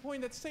even to the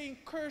point that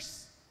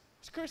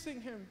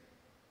cursing him,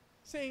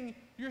 saying,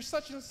 you're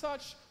such and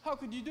such, how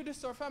could you do this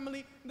to our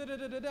family, da da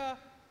da da da.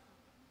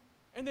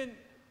 And then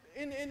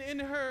in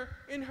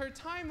her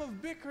time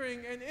of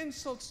bickering and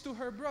insults to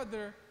her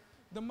brother,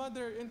 the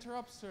mother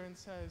interrupts her and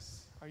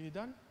says, are you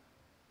done?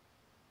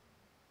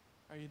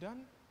 Are you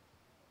done?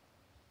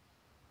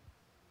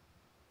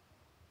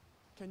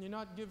 Can you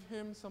not give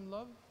him some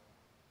love?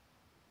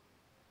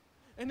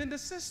 And then the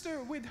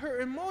sister, with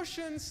her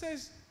emotion,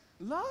 says,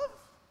 love?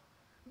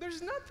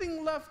 There's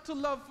nothing left to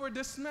love for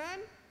this man.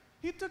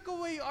 He took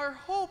away our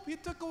hope. He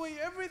took away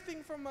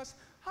everything from us.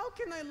 How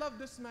can I love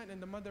this man?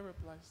 And the mother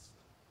replies,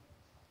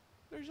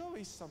 there's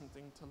always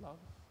something to love.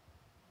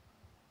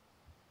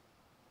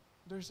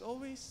 There's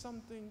always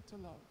something to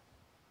love.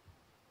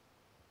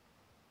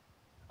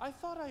 I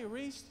thought I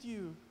raised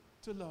you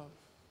to love.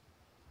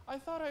 I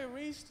thought I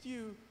raised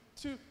you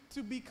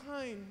to be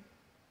kind.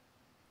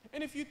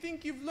 And if you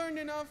think you've learned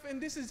enough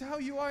and this is how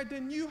you are,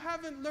 then you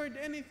haven't learned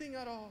anything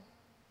at all.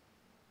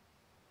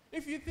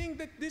 If you think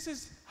that this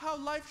is how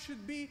life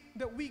should be,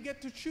 that we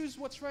get to choose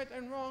what's right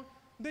and wrong,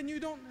 then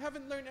you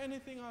haven't learned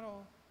anything at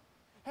all.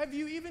 Have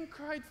you even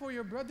cried for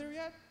your brother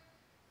yet?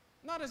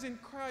 Not as in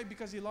cry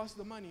because he lost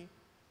the money,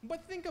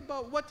 but think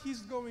about what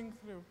he's going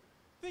through.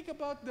 Think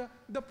about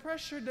the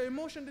pressure, the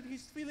emotion that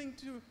he's feeling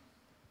too.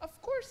 Of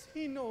course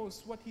he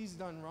knows what he's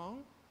done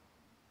wrong.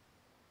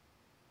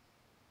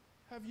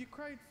 Have you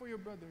cried for your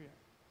brother yet?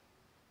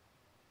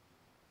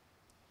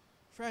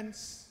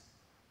 Friends,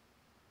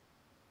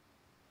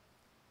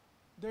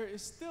 there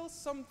is still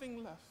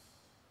something left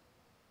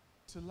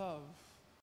to love